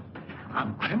 You know,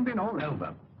 I'm trembling all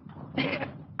over. There.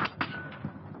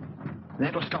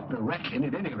 That'll stop the rattling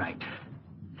at any rate.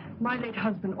 My late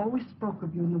husband always spoke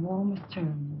of you in the warmest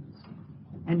terms.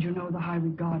 And you know the high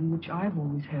regard in which I've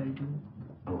always held you.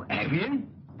 Oh, have you?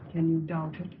 Can you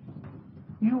doubt it?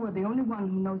 You are the only one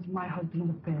who knows my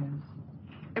husband's affairs.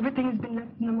 Everything has been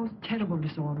left in the most terrible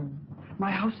disorder.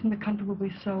 My house in the country will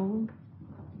be sold.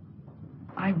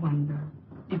 I wonder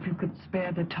if you could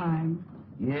spare the time.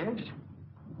 Yes?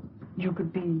 You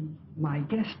could be my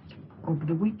guest over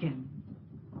the weekend.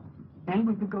 And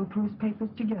we could go through his papers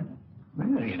together.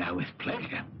 Well, you know, with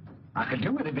pleasure. I could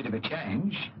do with a bit of a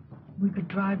change. We could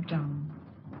drive down.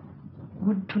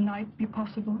 Would tonight be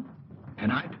possible?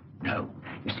 Tonight? No.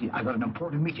 You see, I've got an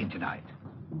important meeting tonight.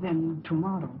 Then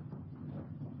tomorrow.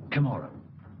 Tomorrow.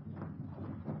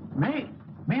 May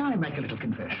I make a little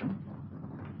confession?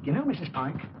 You know, Mrs.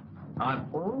 Pyke, I've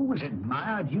always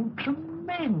admired you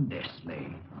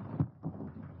tremendously.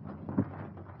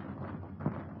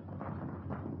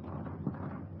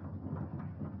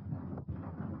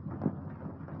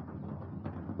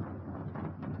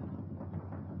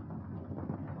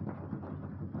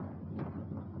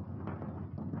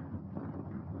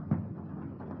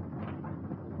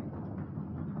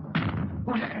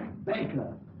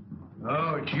 Baker.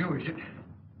 Oh, it's you, is it?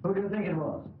 Who do you think it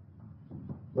was?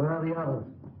 Where are the others?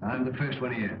 I'm the first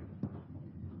one here.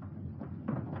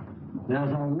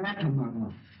 There's a rat among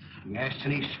us. Yes,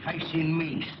 and he's facing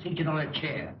me, seated on a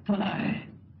chair. Aye.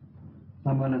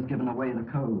 Someone has given away the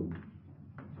code.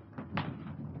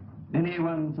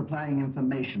 Anyone supplying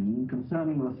information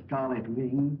concerning the Scarlet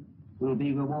Ring will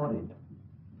be rewarded.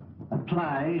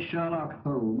 Apply Sherlock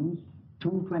Holmes,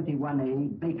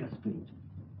 221A Baker Street.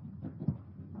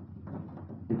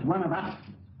 It's one of us,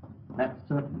 that's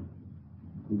certain.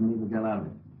 We can leave the girl out of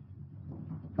it.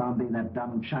 Can't be that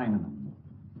dumb Chinaman.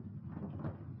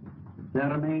 There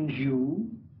remains you,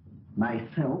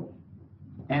 myself,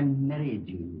 and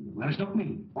Meridew. Well, it's not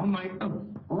me. On my oath.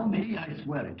 Or me, I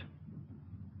swear it.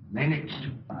 Then it's...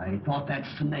 I thought that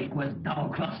snake was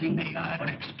double-crossing me. But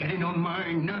it's getting on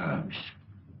my nerves.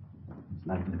 It's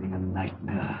like living a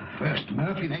nightmare. First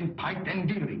Murphy, then Pyke, then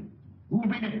Deary. Who'll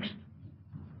be next?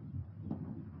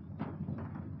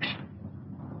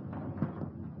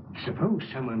 Suppose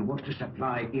someone was to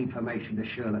supply information to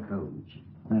Sherlock Holmes.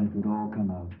 Then it would all come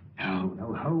out.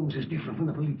 No, Holmes is different from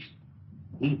the police.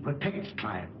 He protects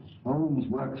clients. Holmes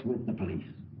works with the police.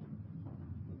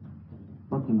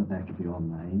 What's in the back of your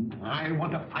mind? I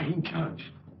want a fighting chance.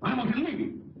 I want to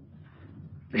leave.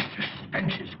 This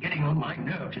suspense is getting on my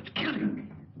nerves. It's killing me.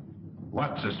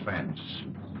 What suspense?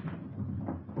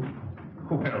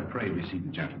 Well, pray be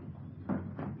seated, gentlemen.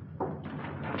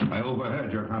 I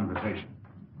overheard your conversation.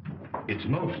 It's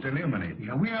most illuminating.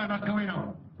 We are not going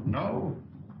on. No?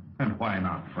 And why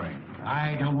not, Frank?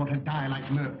 I don't want to die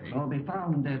like Murphy. Or be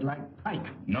found dead like Pyke.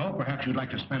 No, perhaps you'd like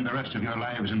to spend the rest of your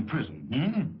lives in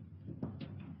prison,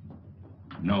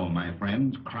 No, my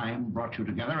friends, crime brought you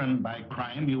together, and by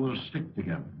crime you will stick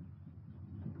together.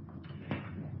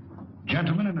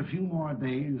 Gentlemen, in a few more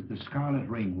days, the Scarlet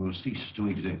Ring will cease to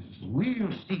exist.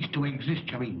 We'll cease to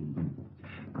exist, you mean?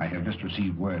 I have just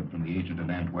received word from the agent in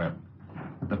Antwerp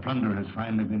that the plunder has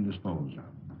finally been disposed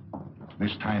of.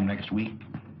 This time next week,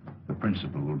 the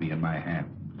principal will be in my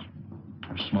hands.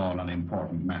 A small,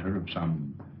 unimportant matter of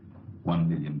some £1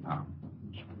 million,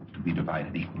 to be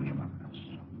divided equally among us.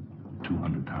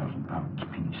 £200,000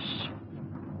 apiece.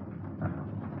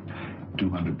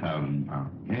 £200,000.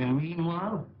 And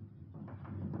meanwhile?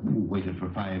 You waited for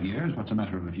 5 years. What's a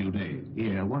matter of a few days?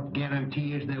 Yeah, what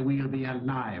guarantee is there we'll be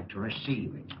alive to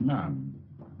receive it? None.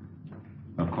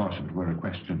 Of course, if it were a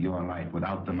question of your life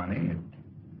without the money, it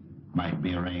might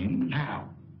be arranged. How?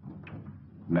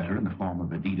 Letter in the form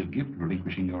of a deed of gift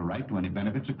relinquishing your right to any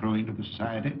benefits accruing to the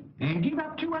society. And give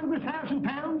up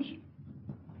 £200,000?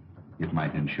 It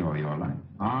might ensure your life.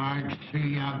 I'd see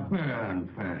you burn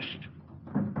first.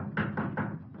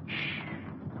 Shh.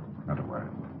 Not a word.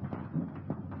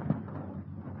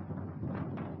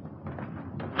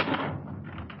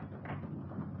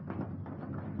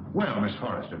 Well, Miss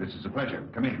Forrester, this is a pleasure.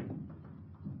 Come in.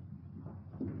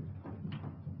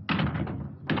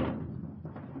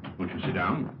 Won't you sit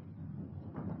down?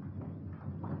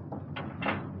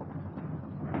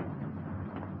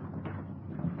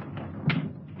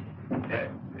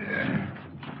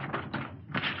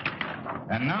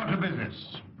 And now to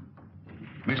business.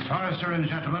 Miss Forrester and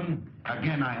gentlemen,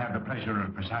 again I have the pleasure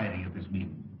of presiding at this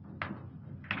meeting.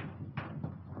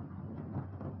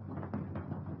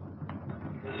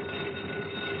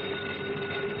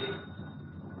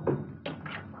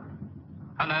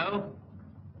 Hello?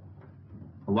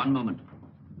 One moment.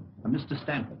 Mr.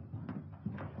 Stanford.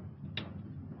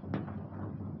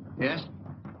 Yes?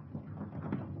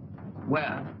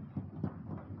 Where?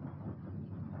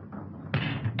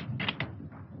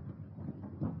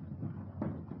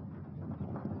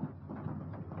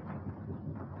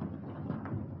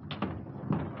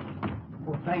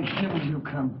 Oh, thank heaven you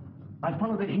come. I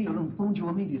followed her here and phoned you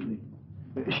immediately.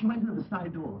 She went into the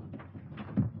side door.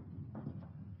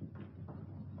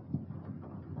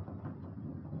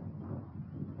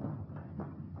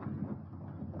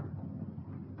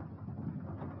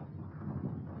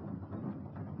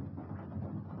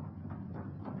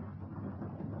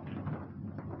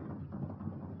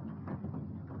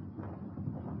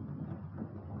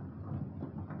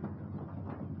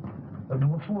 There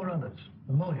were 4 others.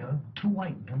 A lawyer, 2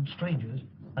 white men, strangers,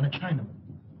 and a Chinaman.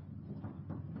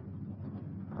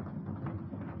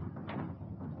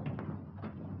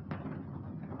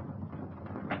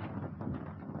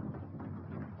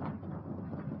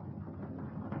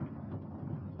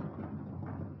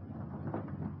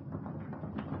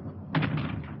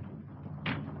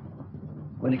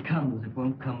 When it comes, it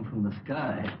won't come from the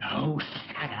sky. Oh,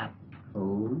 shut up.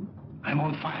 Oh? I'm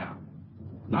on fire.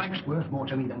 Life's worth more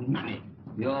to me than money.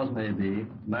 Yours may be.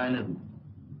 Mine isn't.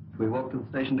 Shall we walk to the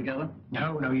station together?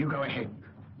 No, no, you go ahead.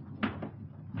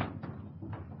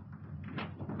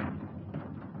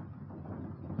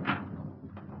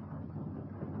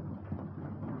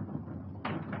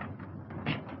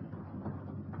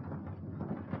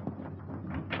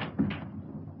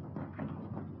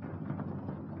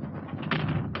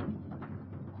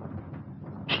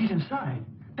 She's inside.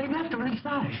 They've left her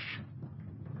inside.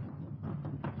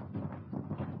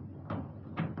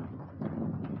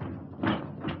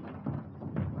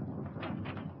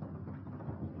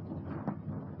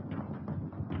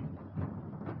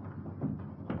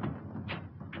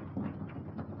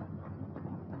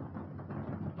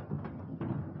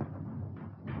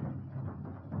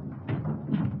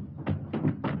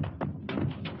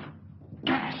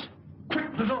 Gas!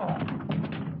 Quick, the door!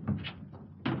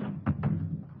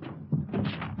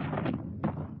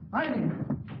 Hiding.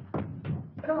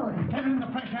 Oh, Get in the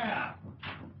fresh air!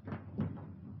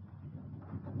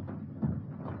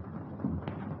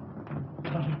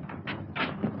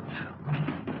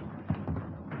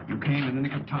 You came in the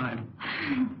nick of time.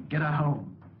 Get her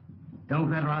home. Don't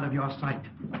let her out of your sight.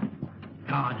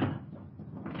 Guard her.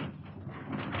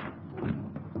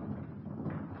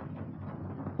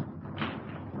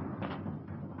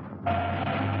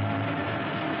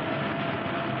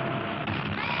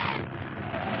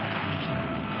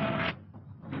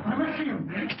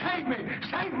 Save me!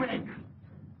 Save me!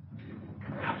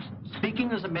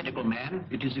 Speaking as a medical man,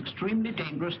 it is extremely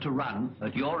dangerous to run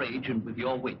at your age and with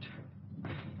your wit.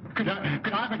 Could I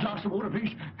have a glass of water,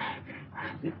 please?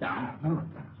 Sit down. No.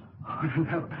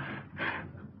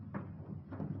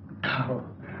 Oh.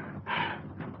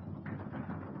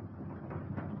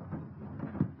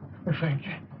 Thank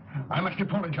you. I must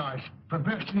apologize for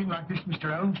bursting in like this,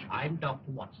 Mr. Holmes. I'm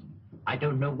Dr. Watson. I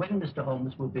don't know when Mr.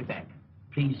 Holmes will be back.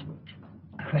 Please wait.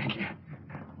 Thank you.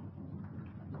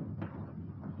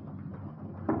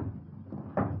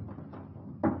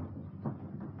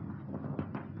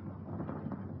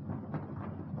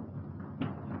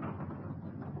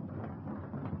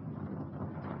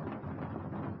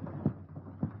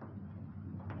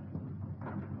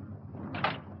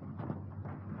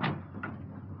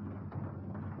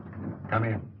 Come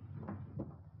in.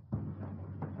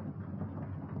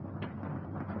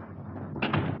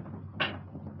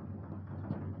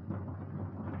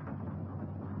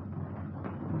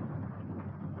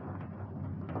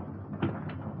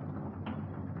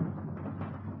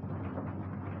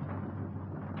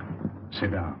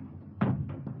 Sit down.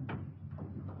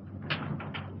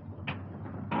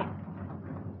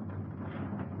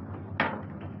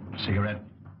 Cigarette?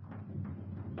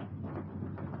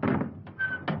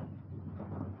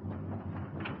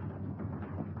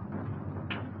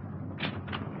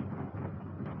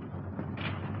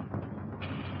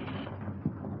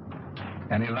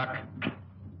 Any luck?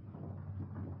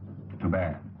 Too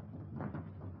bad.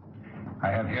 I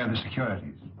have here the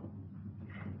securities.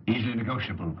 Easily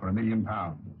negotiable for £1 million.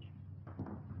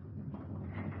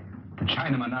 The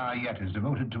Chinaman now yet is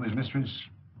devoted to his mistress.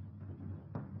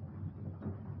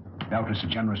 Doubtless a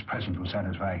generous present will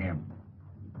satisfy him.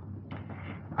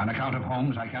 On account of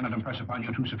Holmes, I cannot impress upon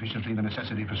you too sufficiently the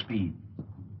necessity for speed.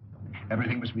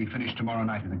 Everything must be finished tomorrow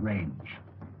night at the Grange.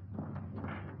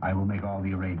 I will make all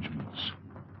the arrangements.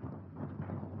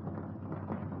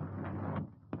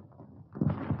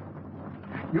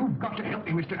 You've got to help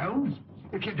me, Mr. Holmes.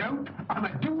 If you don't, I'm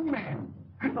a doomed man.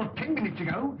 Not 10 minutes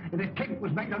ago, an attempt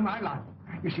was made on my life.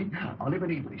 You see, I live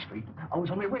in Evelyn Street. I was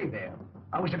on my way there.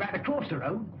 I was about to cross the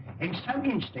road, and some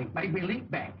instinct made me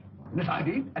leap back. And as I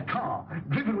did, a car,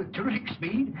 driven with terrific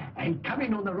speed and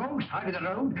coming on the wrong side of the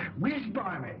road, whizzed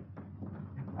by me.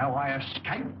 How I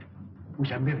escaped was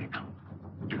a miracle.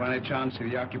 Did you by any chance see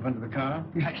the occupant of the car?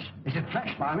 Yes, as it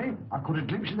flashed by me, I caught a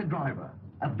glimpse of the driver,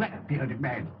 a black-bearded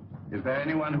man. Is there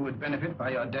anyone who would benefit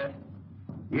by your death?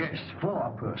 Yes,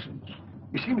 4 persons.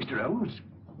 You see, Mr. Holmes,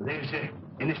 there's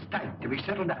an estate to be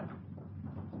settled up.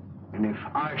 And if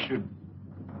I should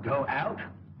go out,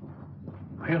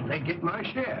 well, they get my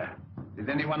share. Is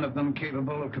any one of them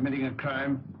capable of committing a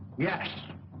crime? Yes,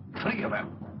 3 of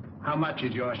them. How much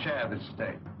is your share of this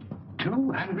estate?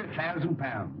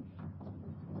 £200,000.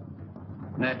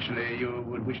 Naturally, you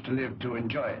would wish to live to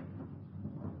enjoy it.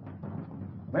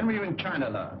 When were you in China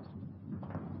last?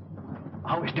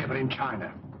 I was never in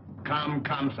China.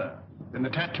 Come, sir. Then the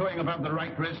tattooing above the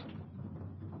right wrist?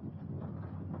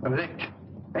 Well,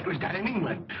 that was done in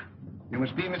England. You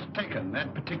must be mistaken.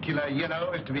 That particular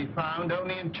yellow is to be found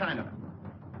only in China.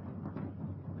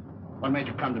 What made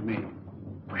you come to me?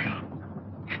 Well,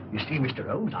 you see, Mr.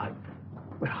 Holmes,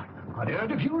 I'd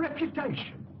heard of your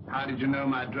reputation. How did you know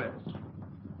my address?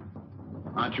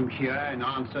 Aren't you here in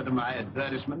answer to my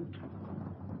advertisement?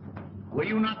 Were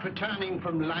you not returning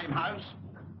from Limehouse?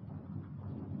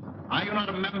 Are you not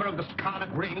a member of the Scarlet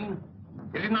Ring?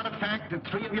 Is it not a fact that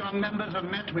 3 of your members have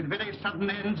met with very sudden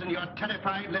ends and you're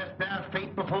terrified lest their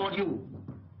fate befall you?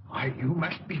 Why, you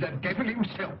must be the devil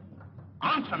himself.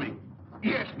 Answer me.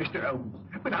 Yes, Mr. Holmes,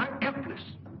 but I'm helpless.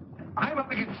 I'm up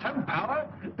against some power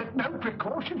that no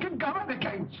precaution can guard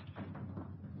against.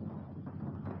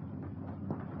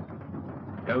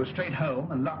 Go straight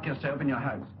home and lock yourself in your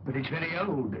house. But it's very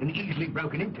old and easily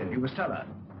broken into. You a cellar.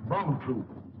 Bomb-proof.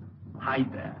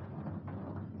 Hide there.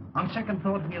 On second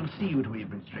thought, we'll see you to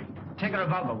Evelyn Street. Take a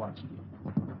revolver, Watson.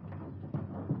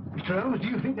 Mr. Holmes, do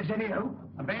you think there's any hope?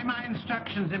 Obey my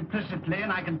instructions implicitly,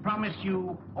 and I can promise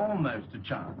you almost a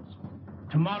chance.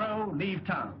 Tomorrow, leave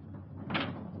town.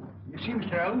 You see,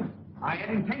 Mr. Holmes, I had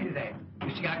intended that.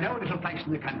 You see, I know a little place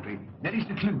in the country that is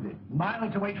secluded,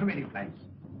 miles away from any place.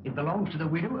 It belongs to the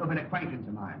widow of an acquaintance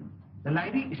of mine. The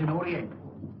lady is an Oriental,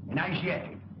 an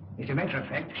Asiatic. As a matter of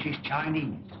fact, she's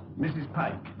Chinese. Mrs.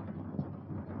 Pyke.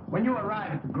 When you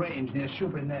arrive at the Grange near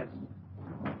Shubin Nest,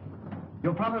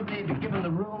 you'll probably be given the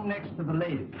room next to the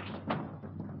ladies.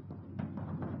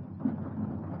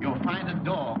 You'll find a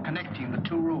door connecting the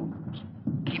 2 rooms.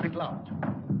 Keep it locked.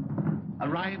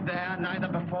 Arrive there neither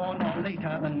before nor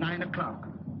later than 9 o'clock.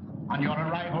 On your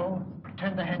arrival,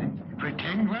 pretend a headache.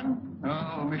 Pretend one?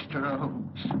 Oh, Mr.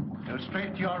 Holmes. Go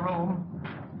straight to your room.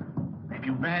 If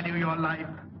you value your life,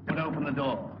 don't open the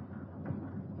door.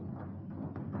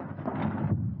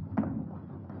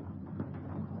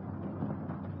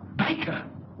 Baker!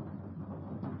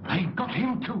 I got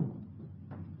him too.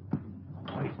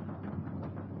 Poison.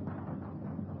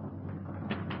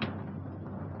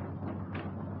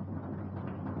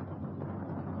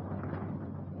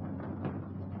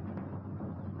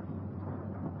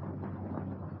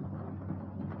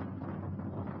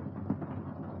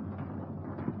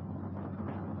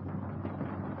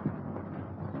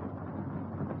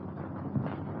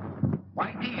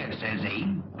 Why, dear, says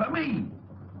he, for me.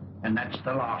 And that's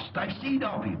the last I seed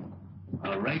of him.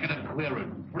 A regular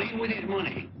queerin', free with his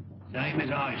money, same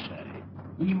as I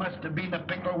say. He must have been a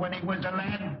pickle when he was a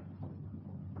lad.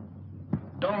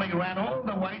 Dolly ran all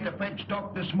the way to fetch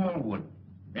Dr. Smallwood.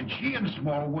 And she and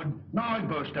Smallwood now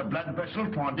burst a blood vessel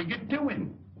trying to get to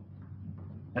him.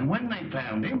 And when they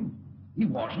found him, he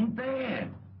wasn't there.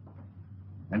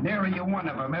 And nary a one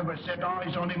of them ever set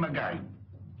eyes on him again.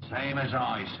 Same as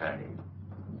I say.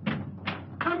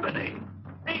 Company.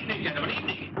 Evening, gentlemen,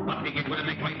 evening. What think it's going to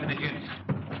make way for the gents?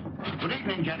 Good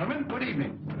evening, gentlemen. Good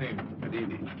evening. Good evening. Good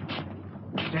evening.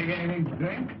 Take anything to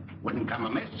drink? Wouldn't come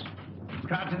amiss.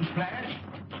 Scotch and splash?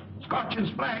 Scotch and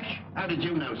splash? How did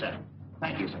you know, sir?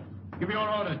 Thank you, sir. Give me your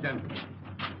orders, gentlemen.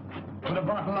 Put a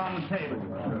bottle on the table.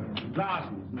 Glasses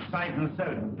and a siphon of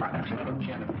soda.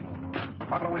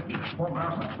 Bottle of whiskey. 4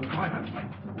 glasses.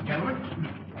 5 Gentlemen.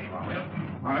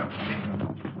 All right.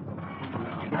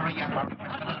 Hurry up.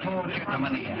 Four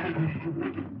gentlemen here.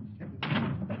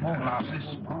 4 glasses.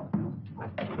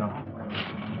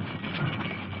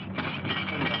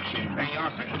 There you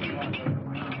are, sir.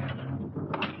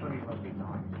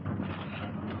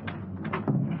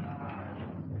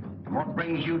 What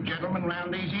brings you gentlemen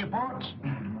round these here parts?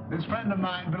 This friend of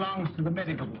mine belongs to the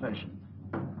medical profession.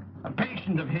 A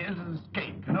patient of his has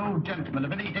escaped, an old gentleman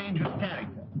of very dangerous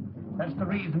character. That's the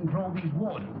reason for all these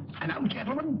wardens. An old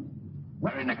gentleman?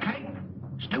 Wearing a cape?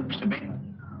 Stoops a bit?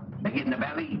 Big in the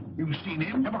belly? You've seen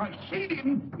him? Have I seen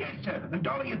him? Yes, sir. And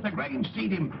Dolly at the Grange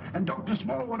seen him. And Dr.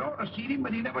 Smallwood ought to seen him,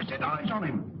 but he never set eyes on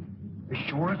him. As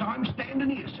sure as I'm standing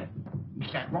here, sir.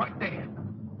 He sat right there.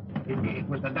 It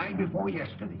was the day before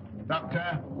yesterday.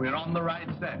 Doctor, we're on the right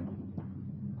scent.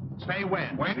 Say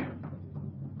when. When?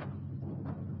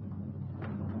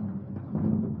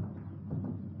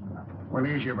 Well,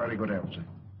 here's your very good answer.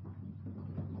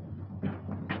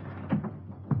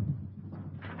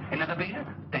 Another beer?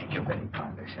 Thank you very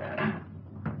kindly, sir.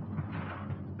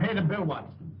 Pay the bill,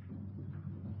 Watson.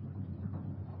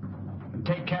 And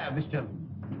take care of this gentleman.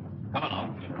 Come along.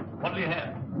 What do you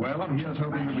have? Well, here's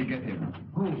hoping that we get him.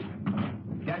 Who?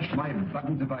 Dash my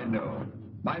buttons if I know.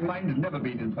 My mind has never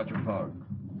been in such a fog.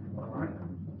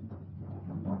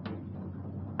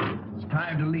 It's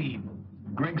time to leave.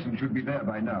 Gregson should be there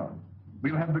by now.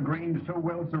 We'll have the Grange so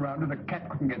well surrounded a cat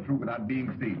couldn't get through without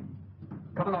being seen.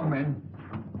 Come along, men.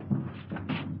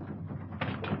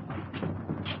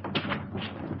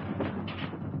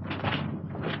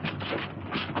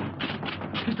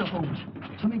 Mr. Holmes,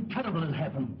 something terrible has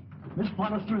happened. Miss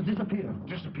Forrester has disappeared.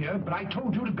 Disappeared? But I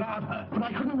told you to guard her. But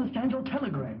I couldn't understand your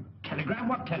telegram. Telegram?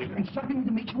 What telegram? Instructing me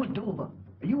to meet you at Dover.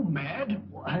 Are you mad?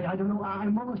 I don't know.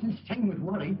 I'm almost insane with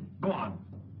worry. Go on.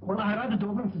 Well, I arrived at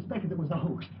Dover and suspected it was a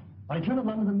hoax. I turned to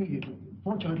London immediately.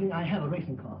 Fortunately, I have a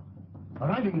racing car.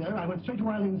 Arriving there, I went straight to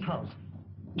Eileen's house.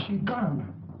 She'd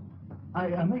gone.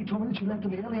 May told me that she left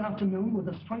in the early afternoon with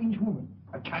a strange woman.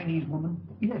 A Chinese woman?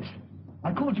 Yes.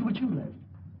 I called you, but you left.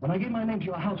 When I gave my name to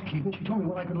your housekeeper, she told me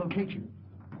where I could locate you.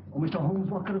 Oh, Mr. Holmes,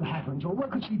 what could have happened? Or where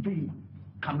could she be?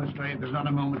 Come, Lestrade, there's not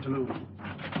a moment to lose.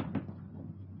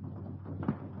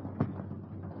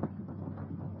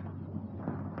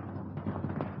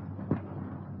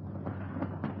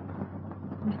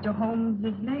 Mr. Holmes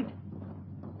is late.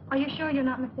 Are you sure you're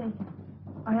not mistaken?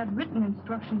 I had written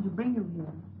instructions to bring you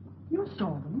here. You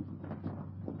saw them.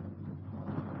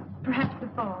 Perhaps the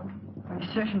fog.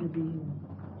 I certainly be here.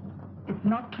 If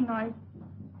not tonight,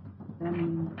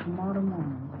 then tomorrow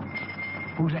morning.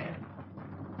 Who's that?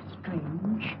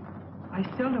 Strange. I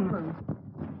seldom heard.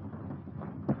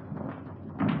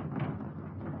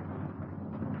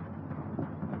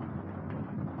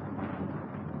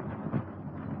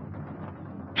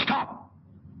 Stop!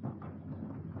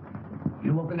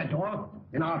 You open the door,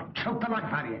 and I'll choke the life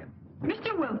out of you.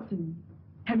 Mr. Wilson,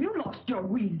 have you lost your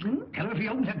reason? Tell her if he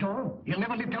opens the door, he'll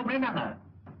never live to open another.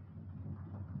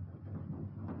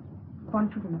 On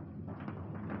to the left.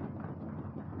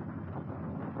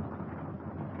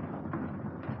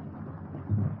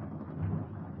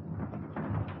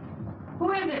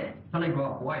 Who is it?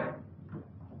 Telegraph, White.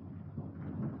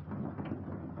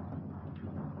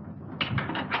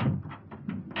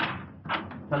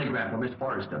 Telegram for Miss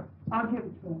Forrester. I'll give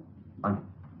it to her.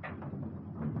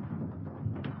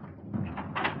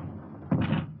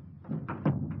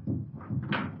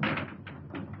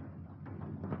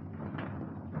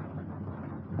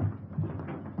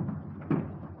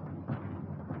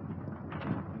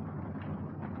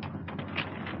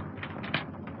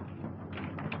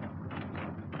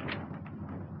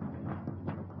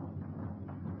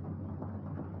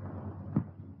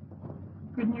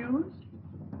 Good news?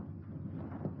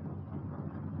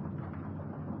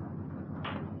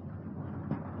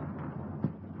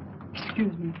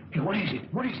 Excuse me. Hey, what is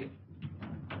it? What is it?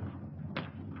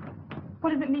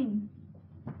 What does it mean?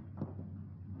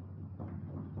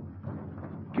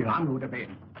 Here, I'm going to bed.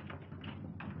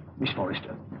 Miss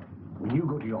Forrester, when you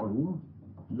go to your room,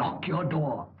 lock your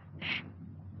door. Shh.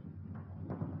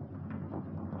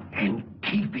 And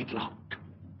keep it locked.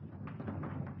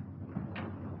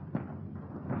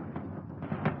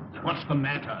 What's the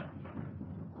matter?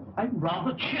 I'm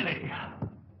rather chilly.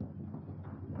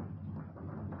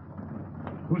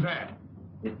 Who's that?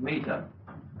 It's me, sir.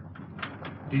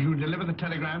 Did you deliver the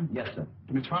telegram? Yes, sir.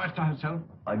 To Miss Forrester herself?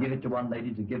 I give it to one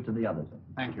lady to give to the other, sir.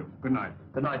 Thank you. Good night.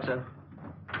 Good night, sir.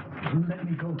 You let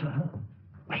me go to her.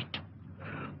 Wait.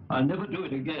 I'll never do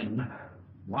it again.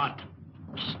 What?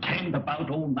 Stand about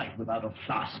all night without a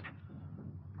flask.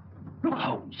 Look,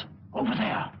 Holmes. Over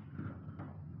there.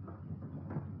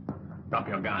 Drop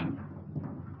your gun.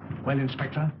 Well,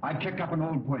 Inspector? I checked up on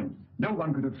all points. No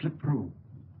one could have slipped through.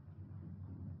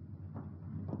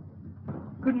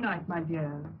 Good night, my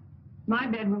dear. My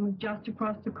bedroom is just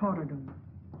across the corridor.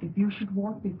 If you should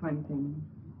want me for anything,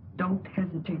 don't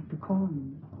hesitate to call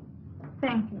me.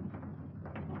 Thank you.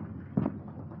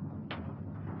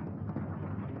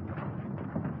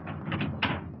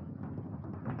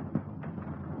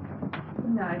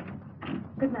 night.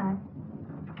 Good night.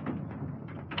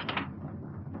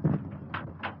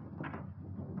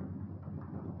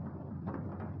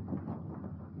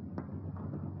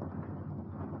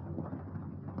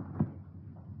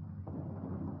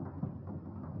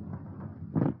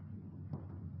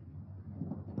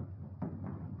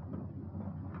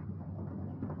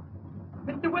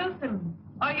 Mr. Wilson,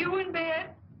 are you in bed?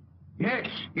 Yes,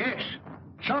 yes.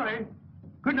 Sorry.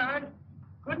 Good night.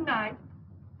 Good night.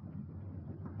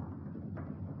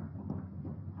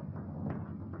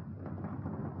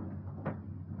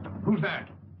 Who's that?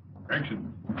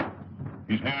 Gregson.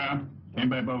 He's here. Came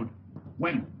by boat.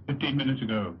 When? 15 minutes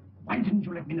ago. Why didn't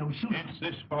you let me know sooner? It's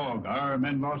this fog. Our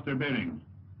men lost their bearings.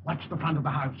 Watch the front of the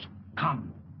house.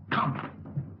 Come. Come.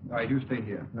 All right, you stay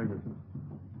here. Very good.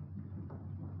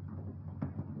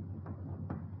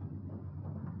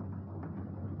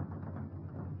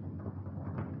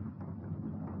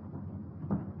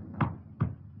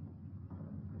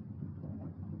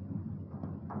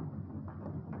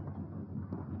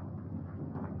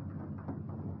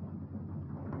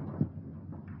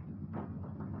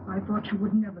 I thought you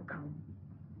would never come.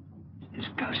 This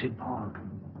cursed fog.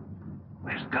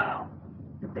 Where's the girl?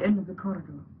 At the end of the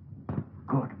corridor.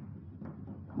 Good.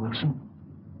 Wilson,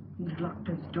 He's locked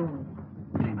his door.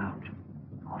 get him out.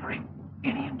 Offering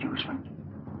any inducement.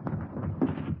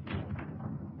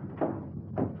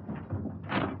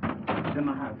 It's in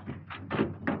the house.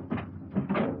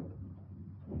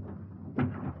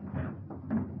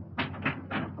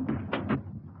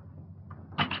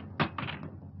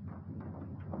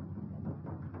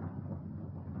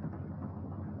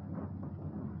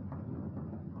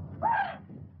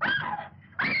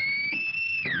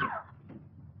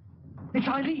 It's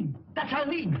Eileen. That's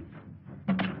Eileen.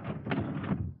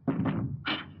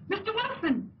 Mr.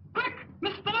 Wilson! Quick!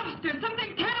 Miss Forrester!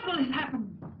 Something terrible has happened!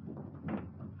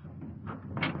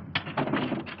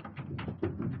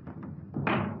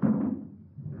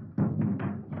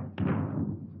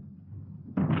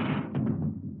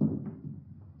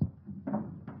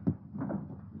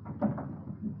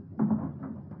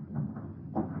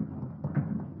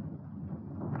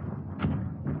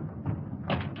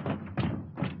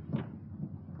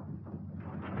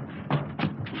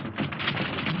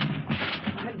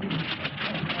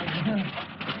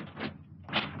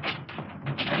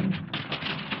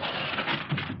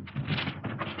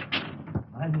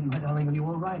 Eileen, my darling, are you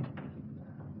all right?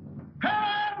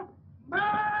 Help!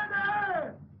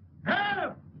 Murder!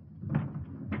 Help!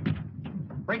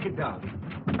 Break it down.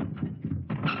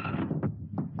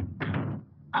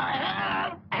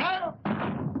 Help!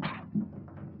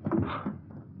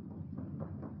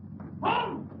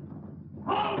 Holmes!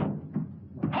 Holmes!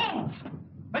 Holmes!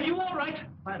 Are you all right?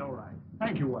 Quite all right.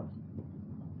 Thank you, Watson.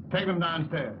 Take them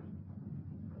downstairs.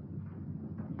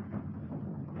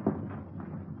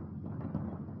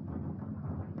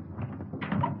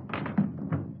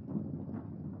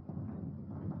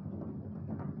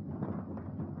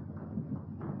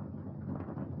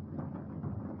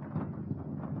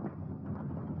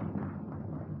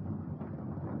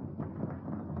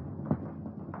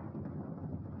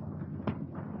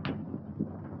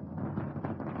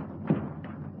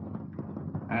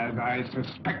 As I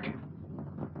suspected.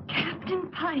 Captain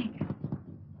Pyke.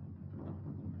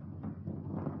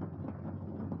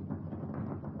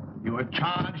 You are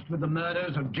charged with the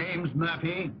murders of James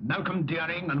Murphy, Malcolm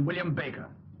Deering, and William Baker.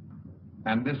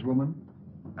 And this woman?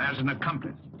 As an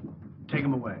accomplice. Take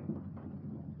him away.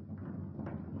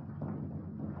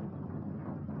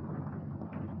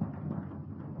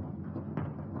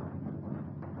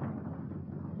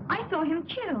 I saw him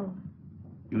killed.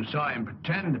 You saw him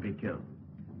pretend to be killed.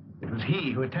 It was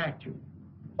he who attacked you.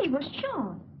 He was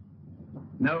shot.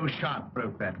 No shot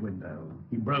broke that window.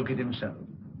 He broke it himself.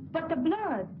 But the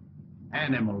blood.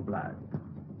 Animal blood.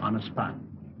 On a sponge.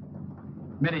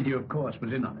 Merridew, of course,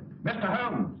 was in on it. Mr.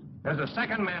 Holmes, there's a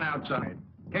second man outside.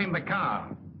 Came the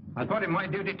car. I thought it my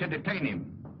duty to detain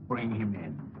him. Bring him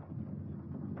in.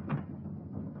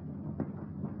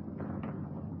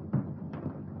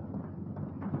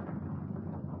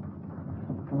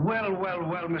 Well, well,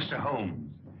 well, Mr. Holmes.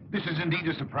 This is indeed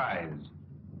a surprise.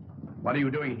 What are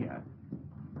you doing here?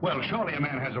 Well, surely a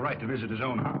man has a right to visit his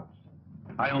own house.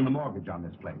 I own the mortgage on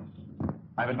this place.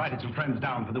 I've invited some friends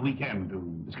down for the weekend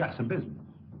to discuss some business.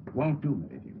 Won't do,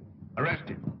 Merridew. Arrest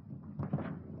him.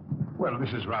 Well, this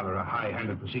is rather a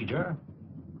high-handed procedure.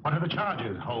 What are the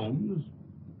charges, Holmes?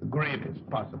 The gravest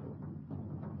possible.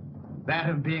 That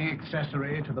of being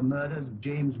accessory to the murders of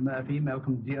James Murphy,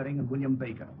 Malcolm Deering, and William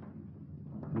Baker.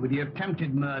 And with the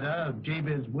attempted murder of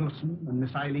Jabez Wilson and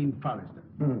Miss Eileen Forrester.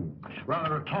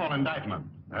 Rather a tall indictment.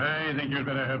 I think you'd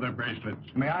better have the bracelets.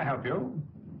 May I help you?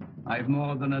 I've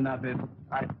more than enough in...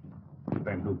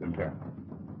 Then who can tell?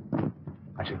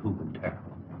 I say, who can tell?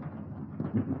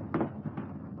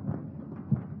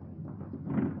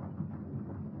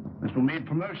 This will mean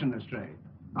promotion, Lestrade.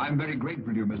 I'm very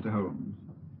grateful to you, Mr. Holmes.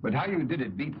 But how you did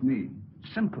it beats me.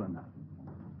 Simple enough.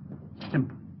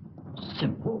 Simple.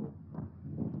 Simple.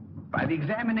 By the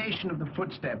examination of the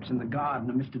footsteps in the garden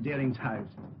of Mr. Deering's house,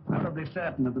 thoroughly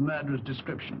certain of the murderer's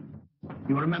description.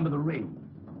 You will remember the ring.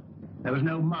 There was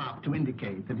no mark to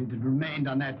indicate that it had remained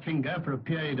on that finger for a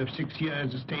period of 6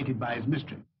 years as stated by his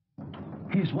mistress.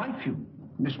 His wife, you mean?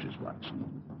 Mistress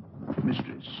Watson.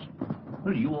 Mistress.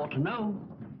 Well, you ought to know.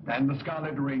 And the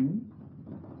scarlet ring?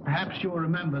 Perhaps you'll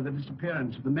remember the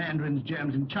disappearance of the Mandarin's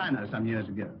gems in China some years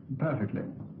ago. Perfectly.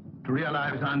 To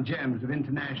realize on gems of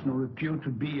international repute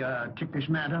would be a ticklish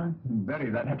matter? Very.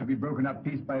 That'd have to be broken up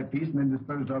piece by piece and then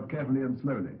disposed of carefully and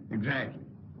slowly. Exactly.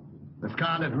 The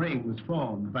scarlet ring was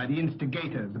formed by the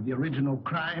instigators of the original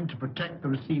crime to protect the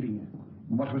receiving end.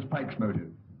 What was Pyke's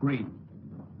motive? Greed.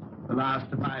 The last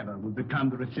survivor would become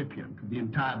the recipient of the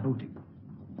entire booty.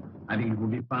 I think it will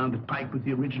be found that Pyke was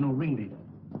the original ringleader.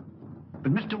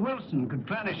 But Mr. Wilson could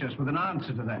furnish us with an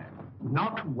answer to that.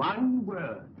 Not one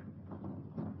word.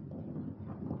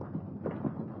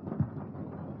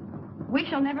 We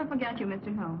shall never forget you,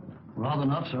 Mr. Holmes. Rather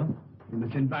not, sir. You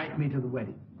must invite me to the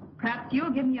wedding. Perhaps you'll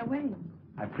give me away.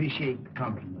 I appreciate the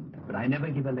compliment, but I never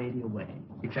give a lady away,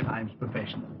 except I'm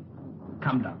professional.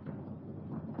 Come, Doctor.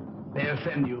 They'll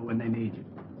send you when they need you.